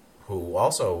 who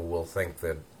also will think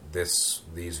that these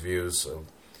views of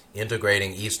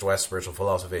integrating East-West spiritual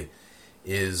philosophy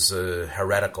is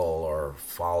heretical or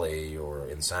folly or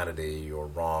insanity or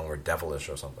wrong or devilish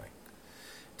or something.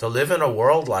 To live in a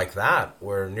world like that,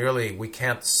 where nearly we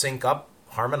can't sync up,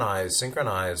 harmonize,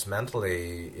 synchronize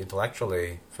mentally,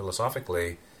 intellectually,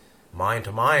 philosophically, mind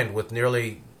to mind with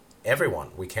nearly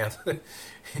everyone. We can't.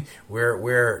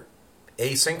 We're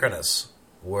asynchronous.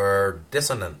 We're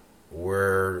dissonant.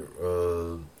 We're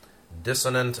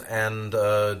dissonant and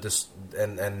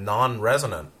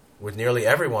non-resonant with nearly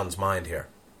everyone's mind here,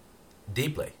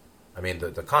 deeply. I mean,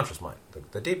 the conscious mind.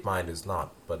 The deep mind is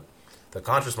not, but the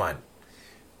conscious mind.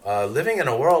 Living in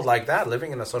a world like that,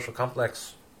 living in a social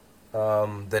complex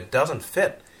that doesn't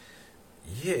fit,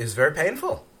 is very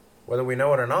painful, whether we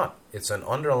know it or not. It's an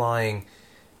underlying,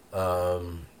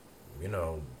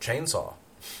 chainsaw.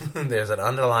 There's an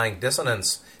underlying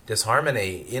dissonance,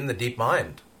 disharmony in the deep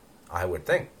mind, I would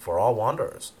think, for all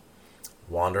wanderers.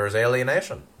 Wanderer's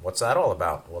alienation. What's that all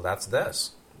about? Well, that's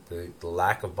this, the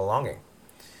lack of belonging.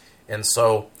 And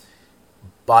so,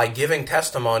 by giving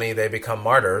testimony, they become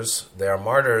martyrs. They are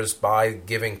martyrs by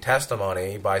giving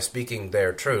testimony, by speaking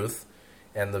their truth.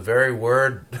 And the very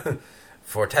word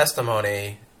for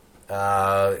testimony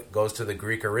goes to the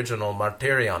Greek original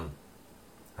martyrion.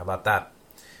 How about that?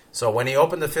 So when he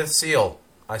opened the fifth seal,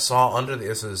 I saw under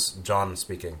this is John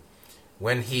speaking.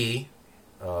 When he,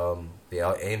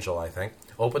 the angel, I think,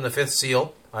 opened the fifth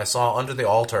seal, I saw under the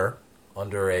altar,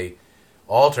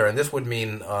 and this would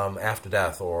mean after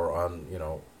death or on,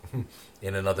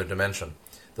 in another dimension,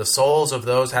 the souls of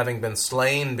those having been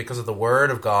slain because of the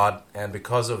word of God and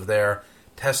because of their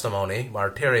testimony,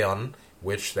 martyrion,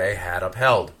 which they had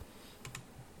upheld.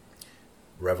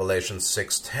 Revelation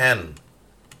 6:10.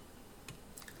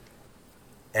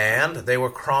 And they were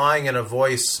crying in a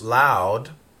voice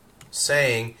loud,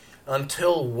 saying,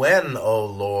 "Until when, O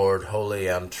Lord, holy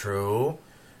and true,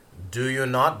 do you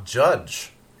not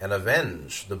judge and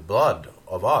avenge the blood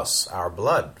of us, our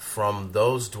blood, from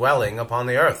those dwelling upon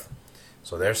the earth?"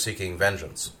 So they're seeking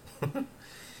vengeance,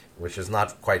 which is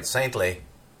not quite saintly.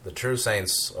 The true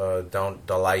saints don't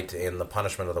delight in the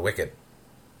punishment of the wicked,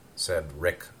 said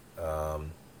Rick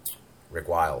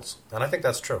Wiles. And I think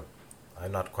that's true.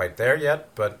 I'm not quite there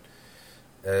yet, but,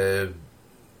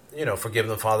 forgive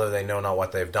them, Father, they know not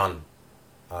what they've done.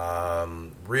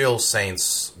 Real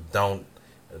saints don't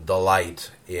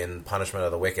delight in punishment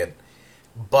of the wicked,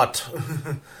 but,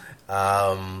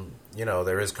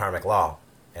 there is karmic law,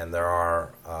 and there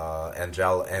are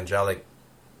angelic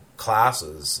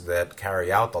classes that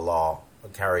carry out the law,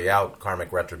 carry out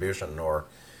karmic retribution, or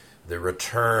the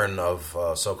return of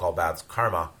so-called bad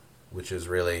karma, which is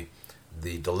really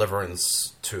the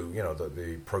deliverance to,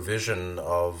 the provision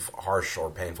of harsh or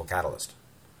painful catalyst.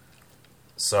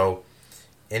 So,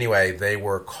 anyway, they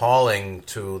were calling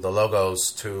to the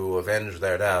Logos to avenge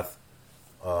their death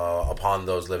upon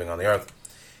those living on the earth.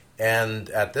 And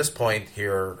at this point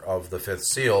here of the fifth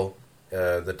seal,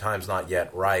 the time's not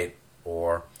yet right,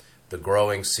 or the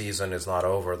growing season is not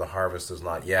over, the harvest is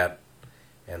not yet.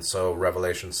 And so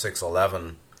Revelation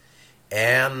 6:11,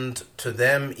 "And to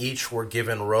them each were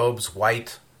given robes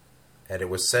white, and it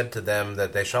was said to them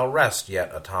that they shall rest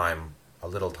yet a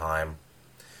little time,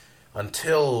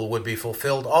 until would be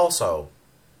fulfilled also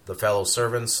their fellow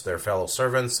servants,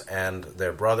 and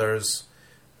their brothers,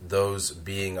 those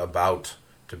being about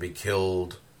to be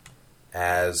killed,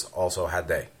 as also had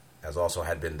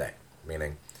been they."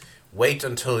 Meaning, wait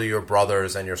until your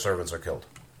brothers and your servants are killed.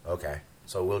 Okay,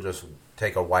 so we'll just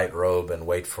take a white robe and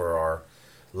wait for our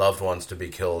loved ones to be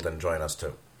killed and join us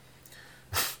too.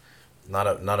 Not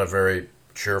a very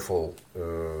cheerful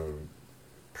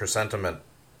presentiment.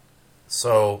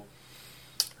 So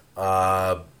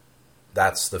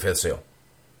that's the fifth seal,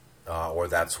 or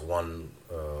that's one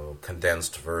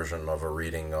condensed version of a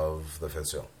reading of the fifth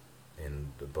seal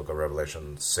in the book of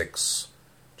Revelation 6,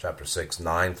 chapter 6,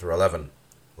 9 through 11,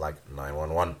 like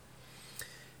 911.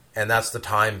 And that's the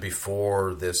time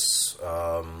before this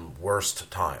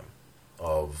worst time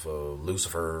of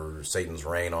Lucifer, Satan's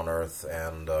reign on earth,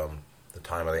 and the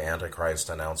time of the Antichrist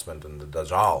announcement and the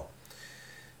Dajjal.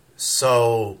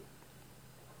 So,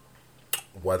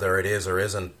 whether it is or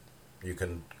isn't, you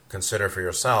can consider for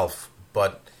yourself.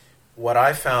 But what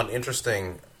I found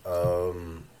interesting,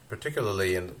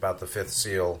 particularly about the fifth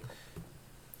seal,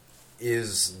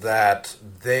 is that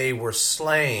they were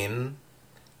slain,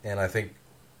 and I think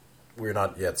we're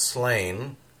not yet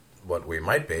slain, what we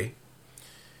might be,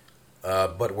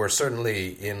 but we're certainly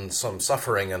in some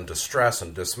suffering and distress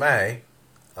and dismay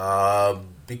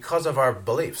because of our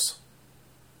beliefs,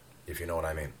 if you know what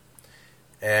I mean.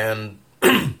 And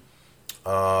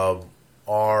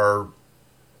our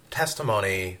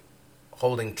testimony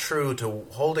holding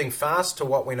fast to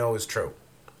what we know is true,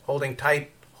 holding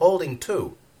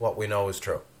to what we know is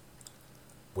true,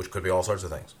 which could be all sorts of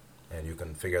things. And you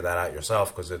can figure that out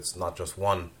yourself, because it's not just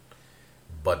one,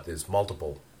 but there's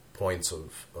multiple points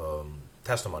of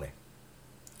testimony.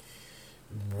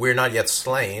 We're not yet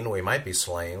slain. We might be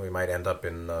slain. We might end up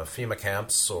in FEMA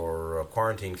camps or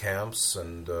quarantine camps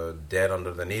and dead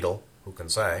under the needle. Who can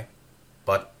say?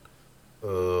 But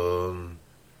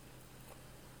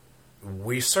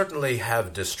we certainly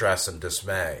have distress and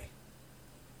dismay.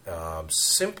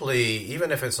 Simply,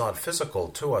 even if it's not physical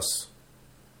to us,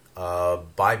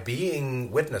 by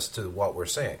being witness to what we're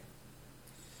seeing.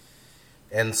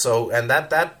 And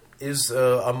that is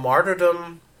a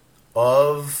martyrdom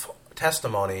of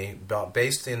testimony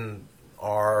based in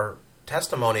our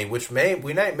testimony, which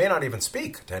we may not even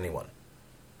speak to anyone.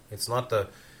 It's not the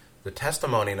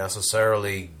testimony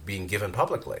necessarily being given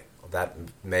publicly. That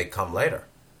may come later.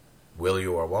 Will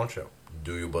you or won't you?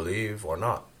 Do you believe or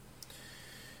not?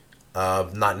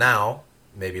 Not now,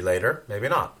 maybe later, maybe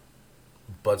not.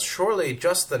 But surely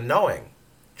just the knowing,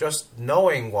 just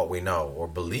knowing what we know, or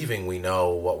believing we know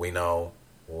what we know,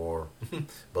 or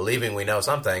believing we know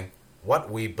something, what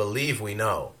we believe we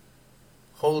know,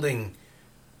 holding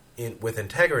with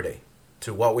integrity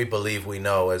to what we believe we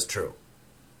know as true.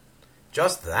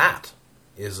 Just that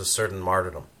is a certain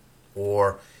martyrdom,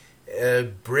 or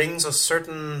brings a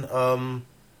certain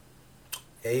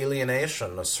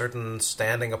alienation, a certain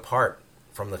standing apart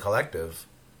from the collective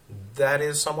that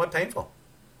is somewhat painful.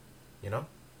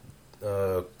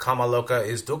 Kama loka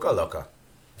is dukkha loka,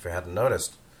 if you hadn't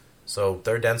noticed. So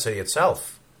third density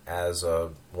itself, as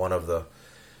one of the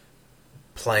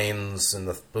planes in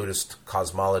the Buddhist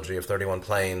cosmology of 31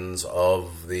 planes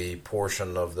of the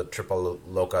portion of the triple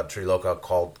loka, triloka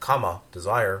called kama,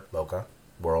 desire, loka,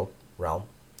 world, realm,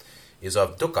 is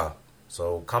of dukkha.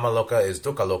 So kama loka is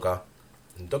dukkha loka,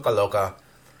 and dukkha loka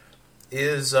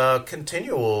is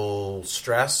continual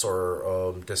stress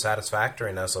or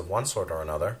dissatisfactoriness of one sort or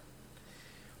another.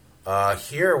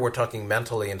 Here we're talking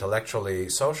mentally, intellectually,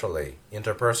 socially,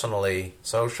 interpersonally,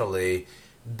 socially,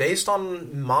 based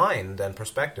on mind and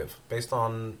perspective, based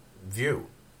on view.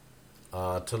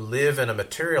 To live in a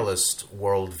materialist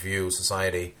worldview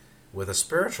society with a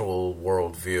spiritual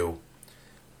worldview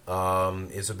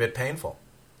is a bit painful.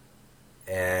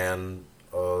 And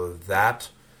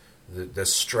the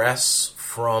stress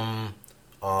from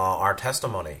our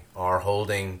testimony, our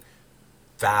holding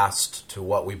fast to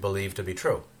what we believe to be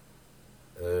true,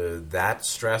 that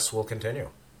stress will continue.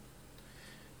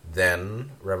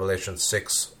 Then, Revelation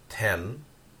 6:10,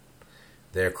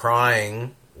 they're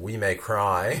crying, we may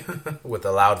cry, with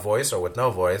a loud voice or with no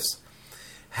voice,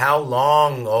 how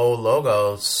long, O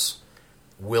Logos,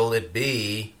 will it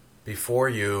be before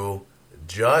you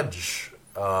judge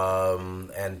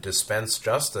and dispense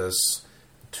justice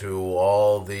to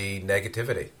all the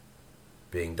negativity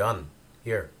being done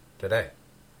here today?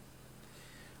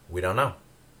 We don't know.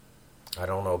 I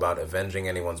don't know about avenging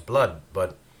anyone's blood,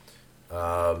 but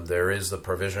there is the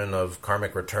provision of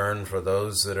karmic return for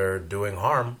those that are doing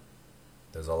harm.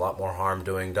 There's a lot more harm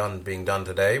being done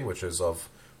today, which is of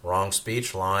wrong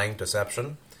speech, lying,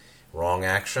 deception, wrong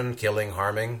action, killing,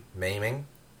 harming, maiming.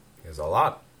 There's a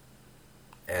lot.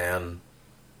 And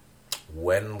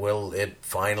when will it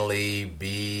finally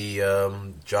be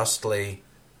justly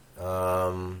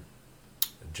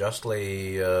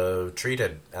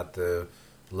treated at the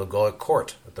Logoic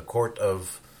court, at the court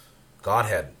of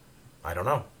Godhead? I don't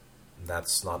know.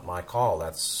 That's not my call.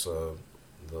 That's the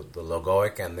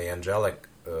Logoic and the angelic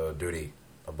duty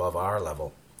above our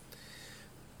level.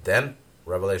 Then,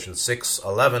 Revelation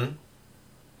 6:11,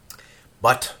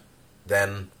 but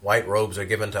then white robes are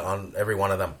given to every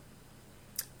one of them.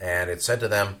 And it said to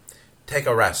them, take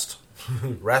a rest.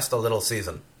 Rest a little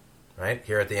season. Right?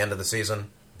 Here at the end of the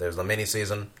season, there's the mini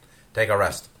season. Take a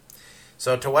rest.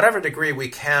 So to whatever degree we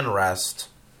can rest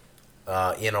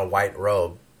in a white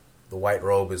robe, the white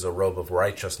robe is a robe of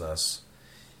righteousness.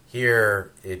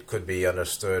 Here it could be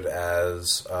understood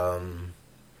as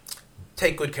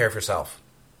take good care of yourself.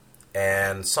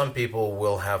 And some people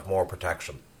will have more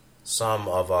protection. Some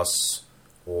of us,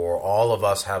 or all of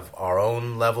us, have our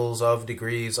own levels of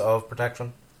degrees of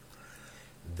protection.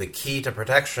 The key to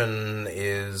protection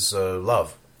is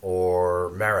love or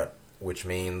merit, which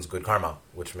means good karma,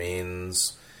 which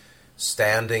means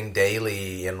standing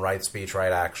daily in right speech,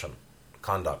 right action,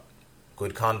 conduct.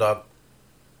 Good conduct,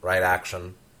 right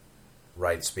action,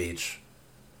 right speech.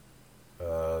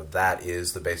 That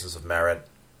is the basis of merit.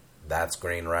 That's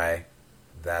green ray.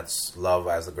 That's love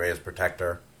as the greatest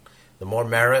protector. The more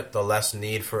merit, the less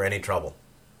need for any trouble.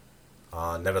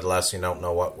 Nevertheless, you don't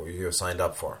know what you're signed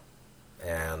up for.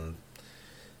 And,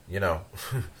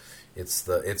 it's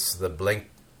the blink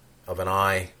of an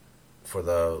eye for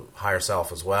the higher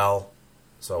self as well.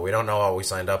 So we don't know what we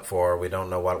signed up for. We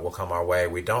don't know what will come our way.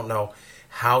 We don't know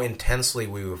how intensely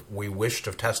we wish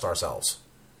to test ourselves.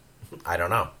 I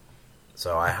don't know.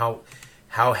 So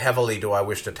how heavily do I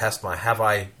wish to test have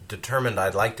I determined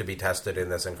I'd like to be tested in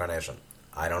this incarnation?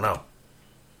 I don't know.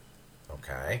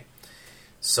 Okay.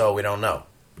 So we don't know.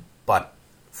 But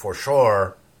for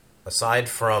sure, aside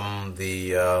from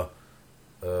the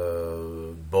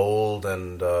bold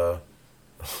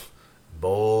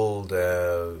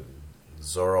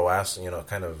Zoroaster,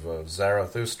 kind of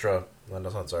Zarathustra. Well,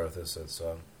 that's not Zarathustra. It's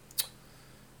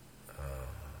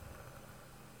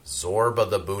Zorba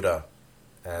the Buddha,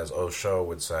 as Osho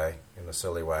would say in a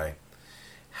silly way.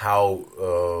 How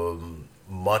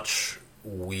much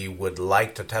we would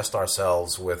like to test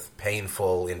ourselves with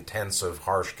painful, intensive,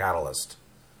 harsh catalyst.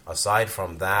 Aside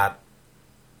from that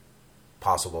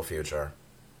possible future,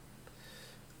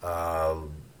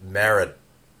 merit,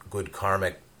 good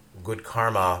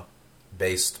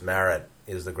karma-based merit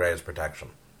is the greatest protection.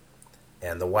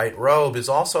 And the white robe is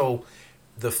also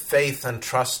the faith and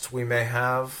trust we may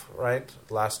have, right?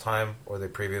 Last time, or the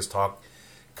previous talk,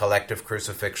 collective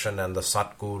crucifixion and the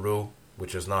Satguru,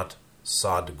 which is not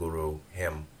Sadguru,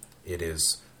 him. It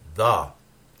is the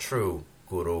true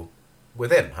Guru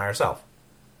within, higher self.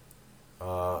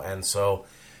 And so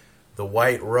the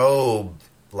white robe,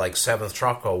 like seventh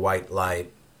chakra, white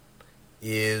light,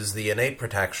 is the innate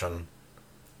protection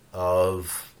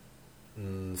of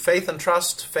faith and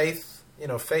trust. Faith,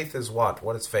 faith is what?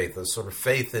 What is faith? It's sort of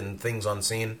faith in things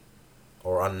unseen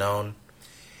or unknown.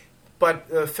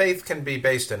 But faith can be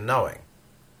based in knowing.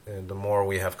 And the more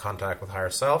we have contact with higher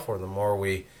self, or the more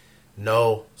we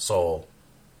know soul,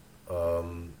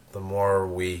 the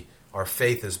more our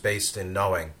faith is based in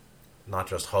knowing, not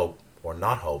just hope or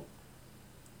not hope.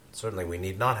 Certainly we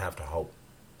need not have to hope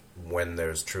when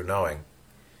there's true knowing.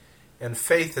 And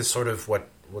faith is sort of what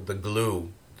the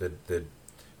glue that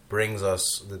brings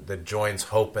us, that joins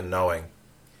hope and knowing.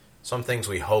 Some things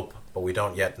we hope, but we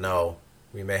don't yet know.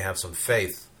 We may have some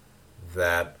faith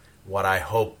that what I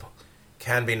hope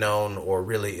can be known or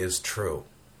really is true.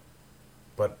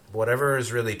 But whatever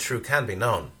is really true can be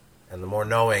known. And the more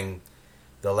knowing,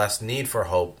 the less need for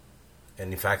hope,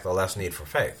 and in fact, the less need for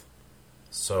faith.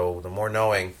 So the more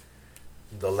knowing,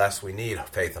 the less we need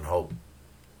faith and hope.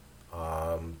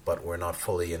 But we're not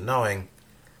fully in knowing.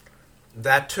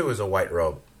 That too is a white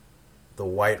robe. The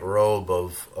white robe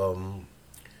of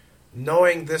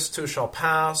knowing this too shall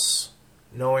pass,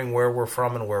 knowing where we're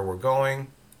from and where we're going,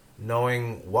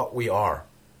 knowing what we are.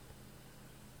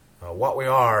 What we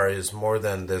are is more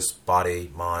than this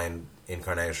body, mind,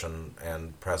 incarnation,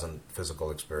 and present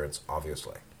physical experience,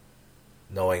 obviously.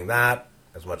 Knowing that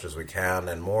as much as we can,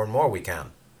 and more we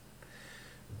can,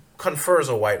 confers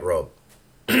a white robe.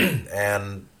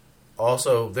 And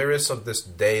also, there is this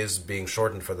days being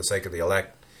shortened for the sake of the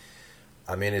elect.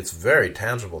 I mean, it's very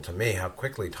tangible to me how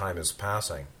quickly time is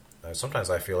passing. Sometimes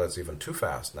I feel it's even too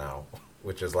fast now,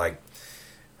 which is like,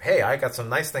 hey, I got some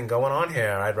nice thing going on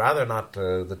here. I'd rather not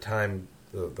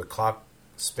the clock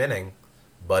spinning,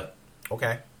 but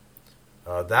okay.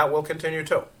 That will continue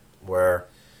too, where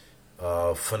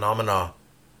phenomena,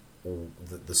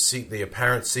 the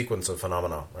apparent sequence of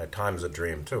phenomena, right? Time is a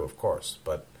dream too, of course,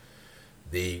 but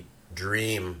the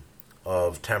dream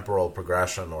of temporal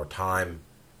progression or time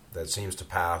that seems to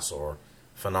pass, or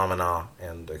phenomena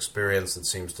and experience that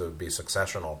seems to be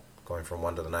successional, going from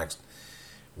one to the next,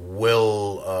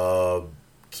 will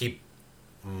keep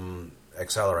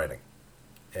accelerating.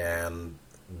 And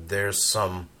there's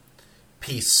some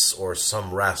peace or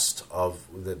some rest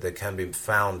that can be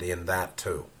found in that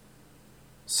too.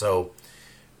 So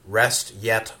rest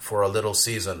yet for a little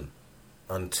season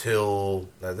until,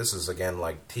 now this is again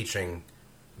like teaching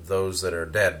those that are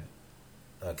dead,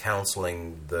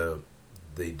 counseling the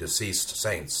deceased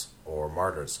saints or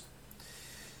martyrs.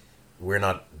 We're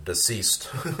not deceased,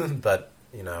 but,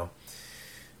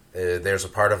 there's a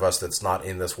part of us that's not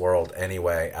in this world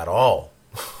anyway at all.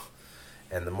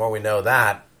 And the more we know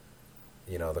that,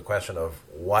 the question of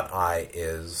what I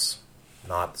is,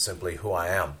 not simply who I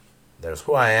am. There's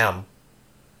who I am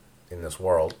in this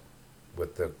world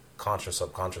with the conscious,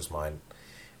 subconscious mind.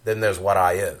 Then there's what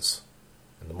I is.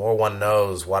 And the more one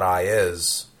knows what I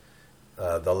is,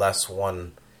 the less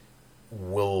one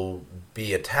will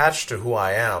be attached to who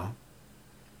I am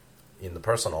in the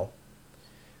personal.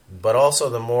 But also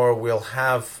the more we'll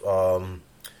have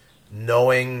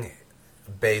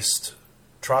knowing-based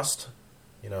trust.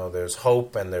 There's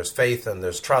hope, and there's faith, and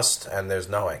there's trust, and there's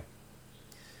knowing.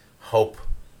 Hope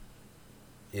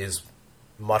is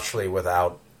muchly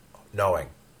without knowing.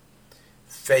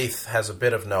 Faith has a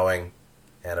bit of knowing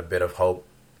and a bit of hope.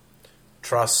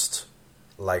 Trust,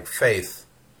 like faith,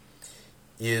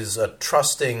 is a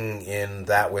trusting in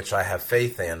that which I have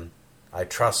faith in. I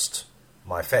trust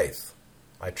my faith.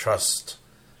 I trust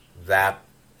that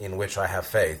in which I have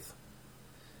faith.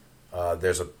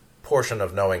 There's a portion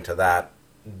of knowing to that,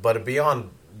 but beyond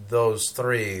those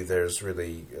three, there's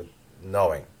really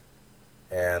knowing.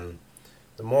 And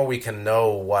the more we can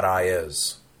know what I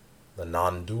is, the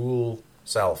non-dual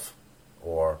self,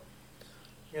 or,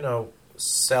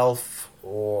 self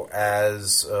or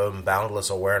as boundless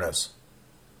awareness.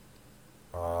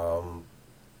 We're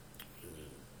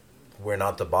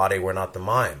not the body, we're not the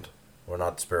mind. We're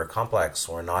not spirit complex,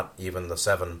 we're not even the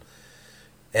 7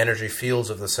 energy fields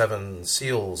of the 7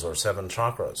 seals or 7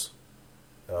 chakras.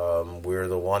 We're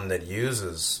the one that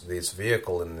uses this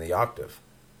vehicle in the octave.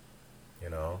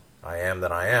 I am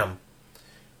that I am.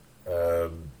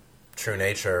 True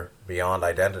nature beyond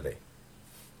identity.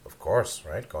 Of course,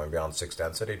 right? Going beyond 6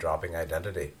 density, dropping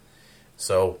identity.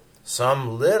 So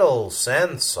some little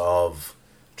sense of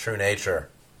true nature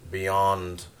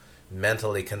beyond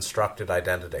mentally constructed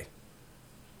identity.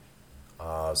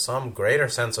 Some greater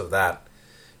sense of that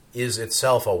is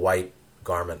itself a white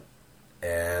garment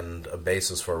and a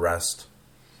basis for rest.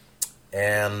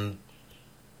 And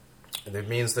it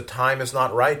means the time is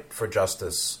not right for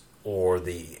justice or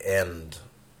the end.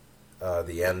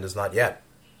 The end is not yet.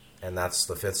 And that's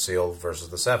the 5th seal versus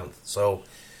the 7th. So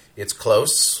it's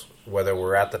close. Whether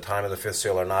we're at the time of the 5th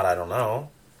seal or not, I don't know.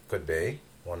 Could be.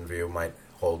 One view might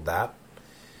hold that.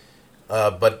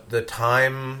 But the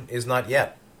time is not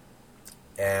yet.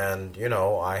 And,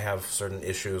 I have certain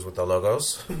issues with the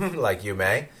logos, like you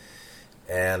may.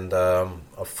 And a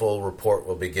full report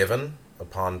will be given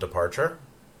upon departure.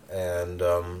 And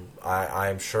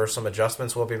I'm sure some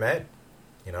adjustments will be made.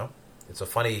 It's a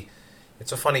funny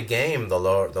game the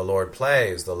Lord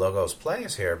plays, the Logos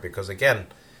plays here, because again,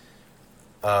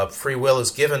 free will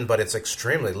is given, but it's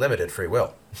extremely limited free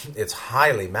will. It's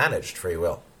highly managed free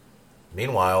will.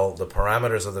 Meanwhile, the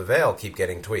parameters of the veil keep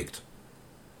getting tweaked.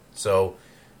 So,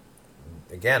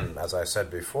 again, as I said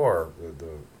before,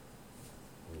 the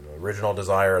original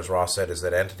desire, as Ross said, is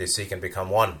that entities seek and become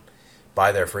one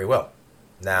by their free will.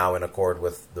 Now, in accord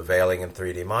with the veiling in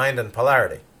 3D mind and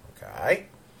polarity. Okay?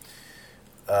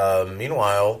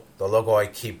 Meanwhile, the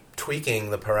logoi keep tweaking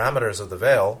the parameters of the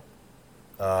veil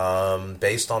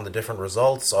based on the different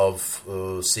results of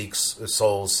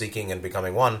souls seeking and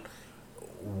becoming one,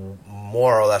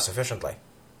 more or less efficiently.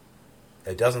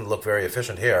 It doesn't look very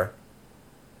efficient here.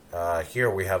 Here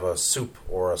we have a soup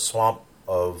or a swamp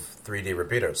of 3D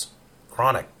repeaters,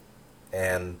 chronic,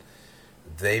 and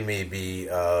they may be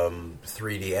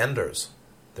 3D enders.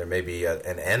 There may be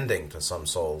an ending to some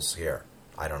souls here.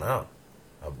 I don't know.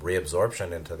 A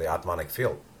reabsorption into the Atmanic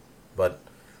field. But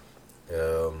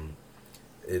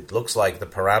it looks like the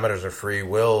parameters of free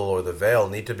will or the veil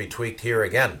need to be tweaked here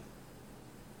again.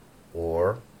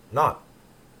 Or not.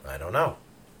 I don't know.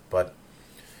 But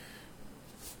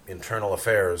internal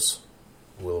affairs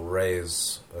will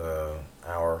raise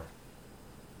our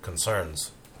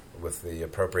concerns with the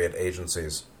appropriate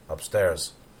agencies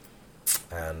upstairs.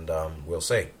 And we'll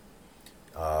see.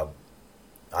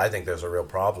 I think there's a real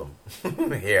problem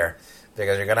here,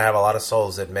 because you're going to have a lot of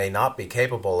souls that may not be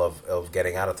capable of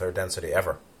getting out of third density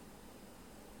ever.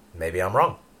 Maybe I'm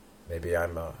wrong. Maybe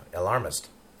I'm alarmist.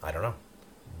 I don't know.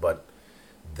 But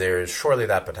there's surely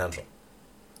that potential.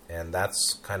 And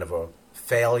that's kind of a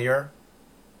failure,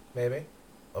 maybe,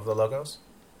 of the logos,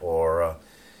 or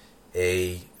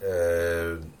a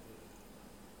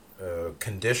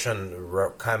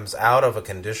condition comes out of a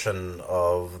condition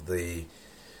of the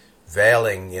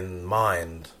veiling in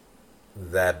mind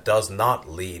that does not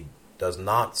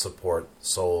support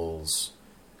souls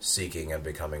seeking and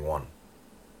becoming one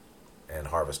and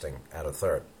harvesting at a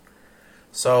third.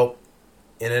 So,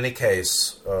 in any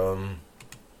case,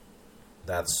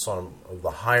 that's sort of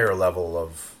the higher level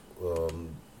of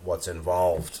what's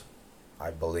involved,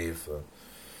 I believe,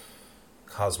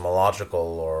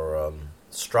 cosmological or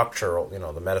structural,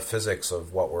 the metaphysics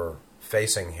of what we're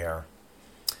facing here.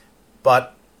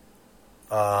 But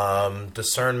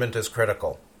discernment is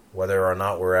critical, whether or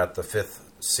not we're at the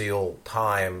fifth seal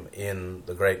time in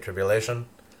the Great Tribulation.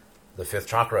 The fifth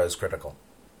chakra is critical.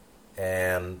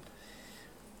 And,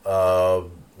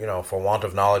 for want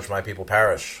of knowledge, my people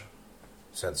perish,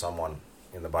 said someone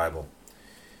in the Bible.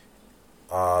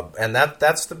 And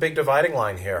that's the big dividing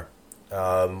line here.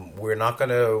 We're not going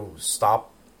to stop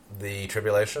the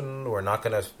tribulation. We're not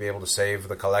going to be able to save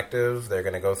the collective. They're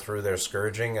going to go through their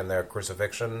scourging and their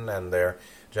crucifixion and their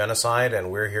genocide,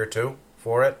 and we're here too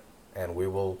for it. And we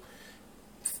will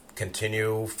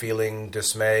continue feeling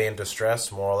dismay and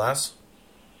distress, more or less.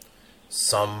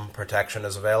 Some protection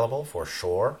is available, for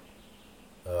sure.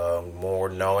 More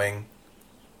knowing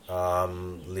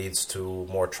leads to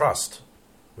more trust.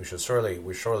 We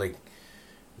surely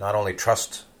not only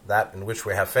trust that in which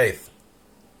we have faith,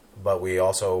 but we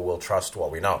also will trust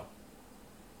what we know.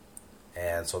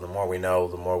 And so the more we know,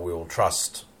 the more we will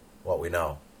trust what we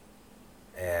know.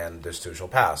 And this too shall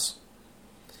pass.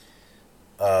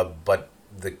 But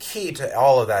the key to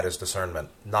all of that is discernment,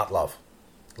 not love.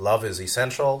 Love is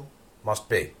essential, must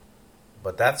be.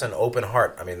 But that's an open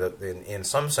heart. I mean, in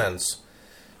some sense,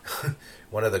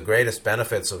 one of the greatest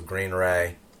benefits of Green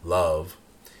Ray, love,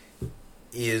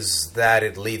 is that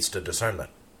it leads to discernment.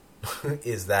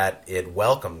 Is that it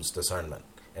welcomes discernment.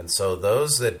 And so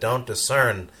those that don't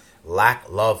discern lack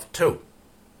love too.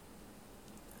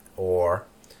 Or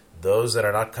those that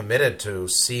are not committed to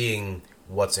seeing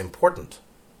what's important,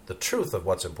 the truth of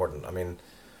what's important. I mean,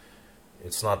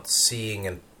 it's not seeing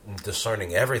and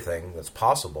discerning everything that's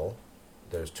possible.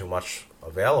 There's too much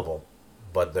available.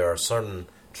 But there are certain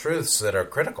truths that are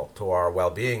critical to our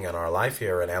well-being and our life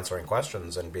here and answering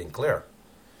questions and being clear.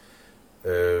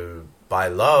 By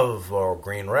love or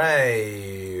Green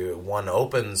Ray, one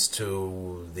opens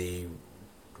to the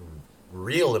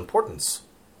real importance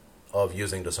of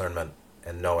using discernment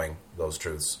and knowing those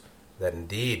truths that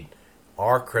indeed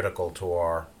are critical to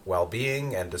our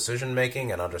well-being and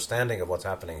decision-making and understanding of what's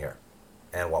happening here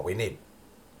and what we need.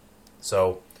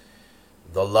 So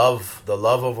the love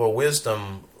over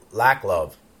wisdom lack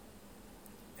love.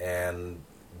 And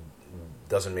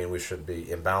doesn't mean we should be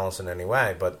imbalanced in any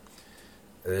way, but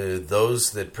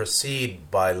those that proceed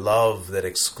by love that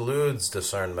excludes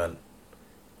discernment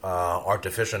are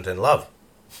deficient in love.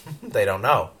 They don't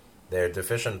know. They're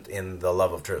deficient in the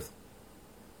love of truth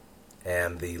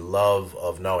and the love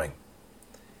of knowing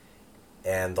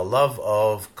and the love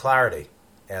of clarity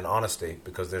and honesty,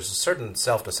 because there's a certain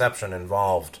self-deception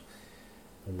involved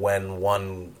when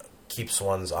one keeps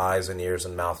one's eyes and ears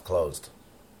and mouth closed,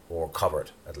 or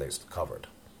covered, at least covered.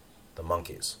 The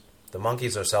monkeys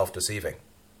are self-deceiving,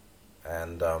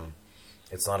 and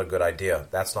it's not a good idea.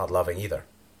 That's not loving either.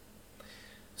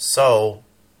 So,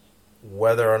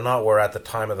 whether or not we're at the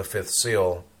time of the fifth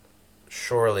seal,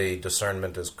 surely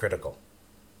discernment is critical.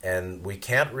 And we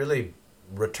can't really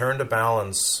return to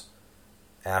balance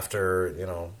after,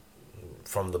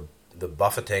 from the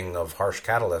buffeting of harsh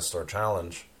catalyst or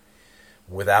challenge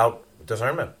without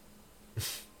discernment.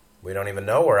 We don't even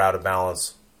know we're out of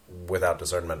balance without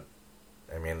discernment.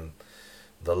 I mean,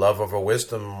 the love over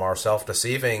wisdom are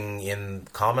self-deceiving in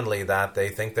commonly that they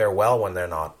think they're well when they're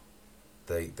not.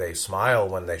 They smile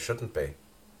when they shouldn't be.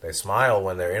 They smile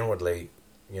when they're inwardly,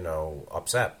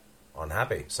 upset,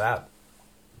 unhappy, sad.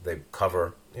 They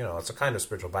cover, it's a kind of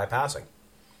spiritual bypassing.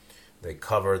 They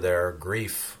cover their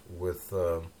grief with,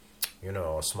 a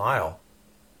smile.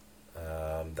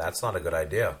 That's not a good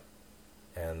idea.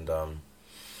 And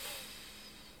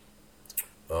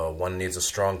one needs a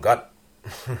strong gut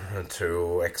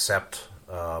to accept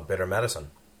bitter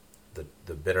medicine,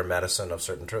 the bitter medicine of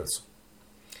certain truths.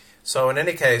 So in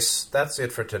any case, that's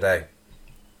it for today.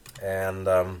 And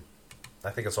I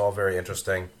think it's all very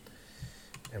interesting.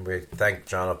 And we thank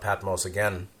John of Patmos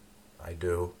again. I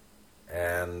do.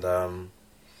 And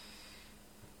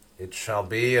it shall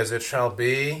be as it shall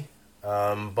be,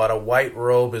 but a white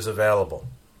robe is available.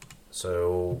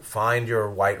 So find your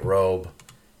white robe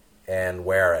and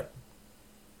wear it.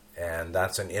 And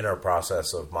that's an inner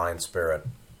process of mind-spirit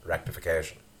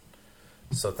rectification.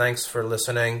 So thanks for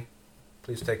listening.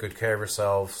 Please take good care of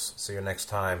yourselves. See you next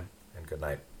time, and good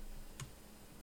night.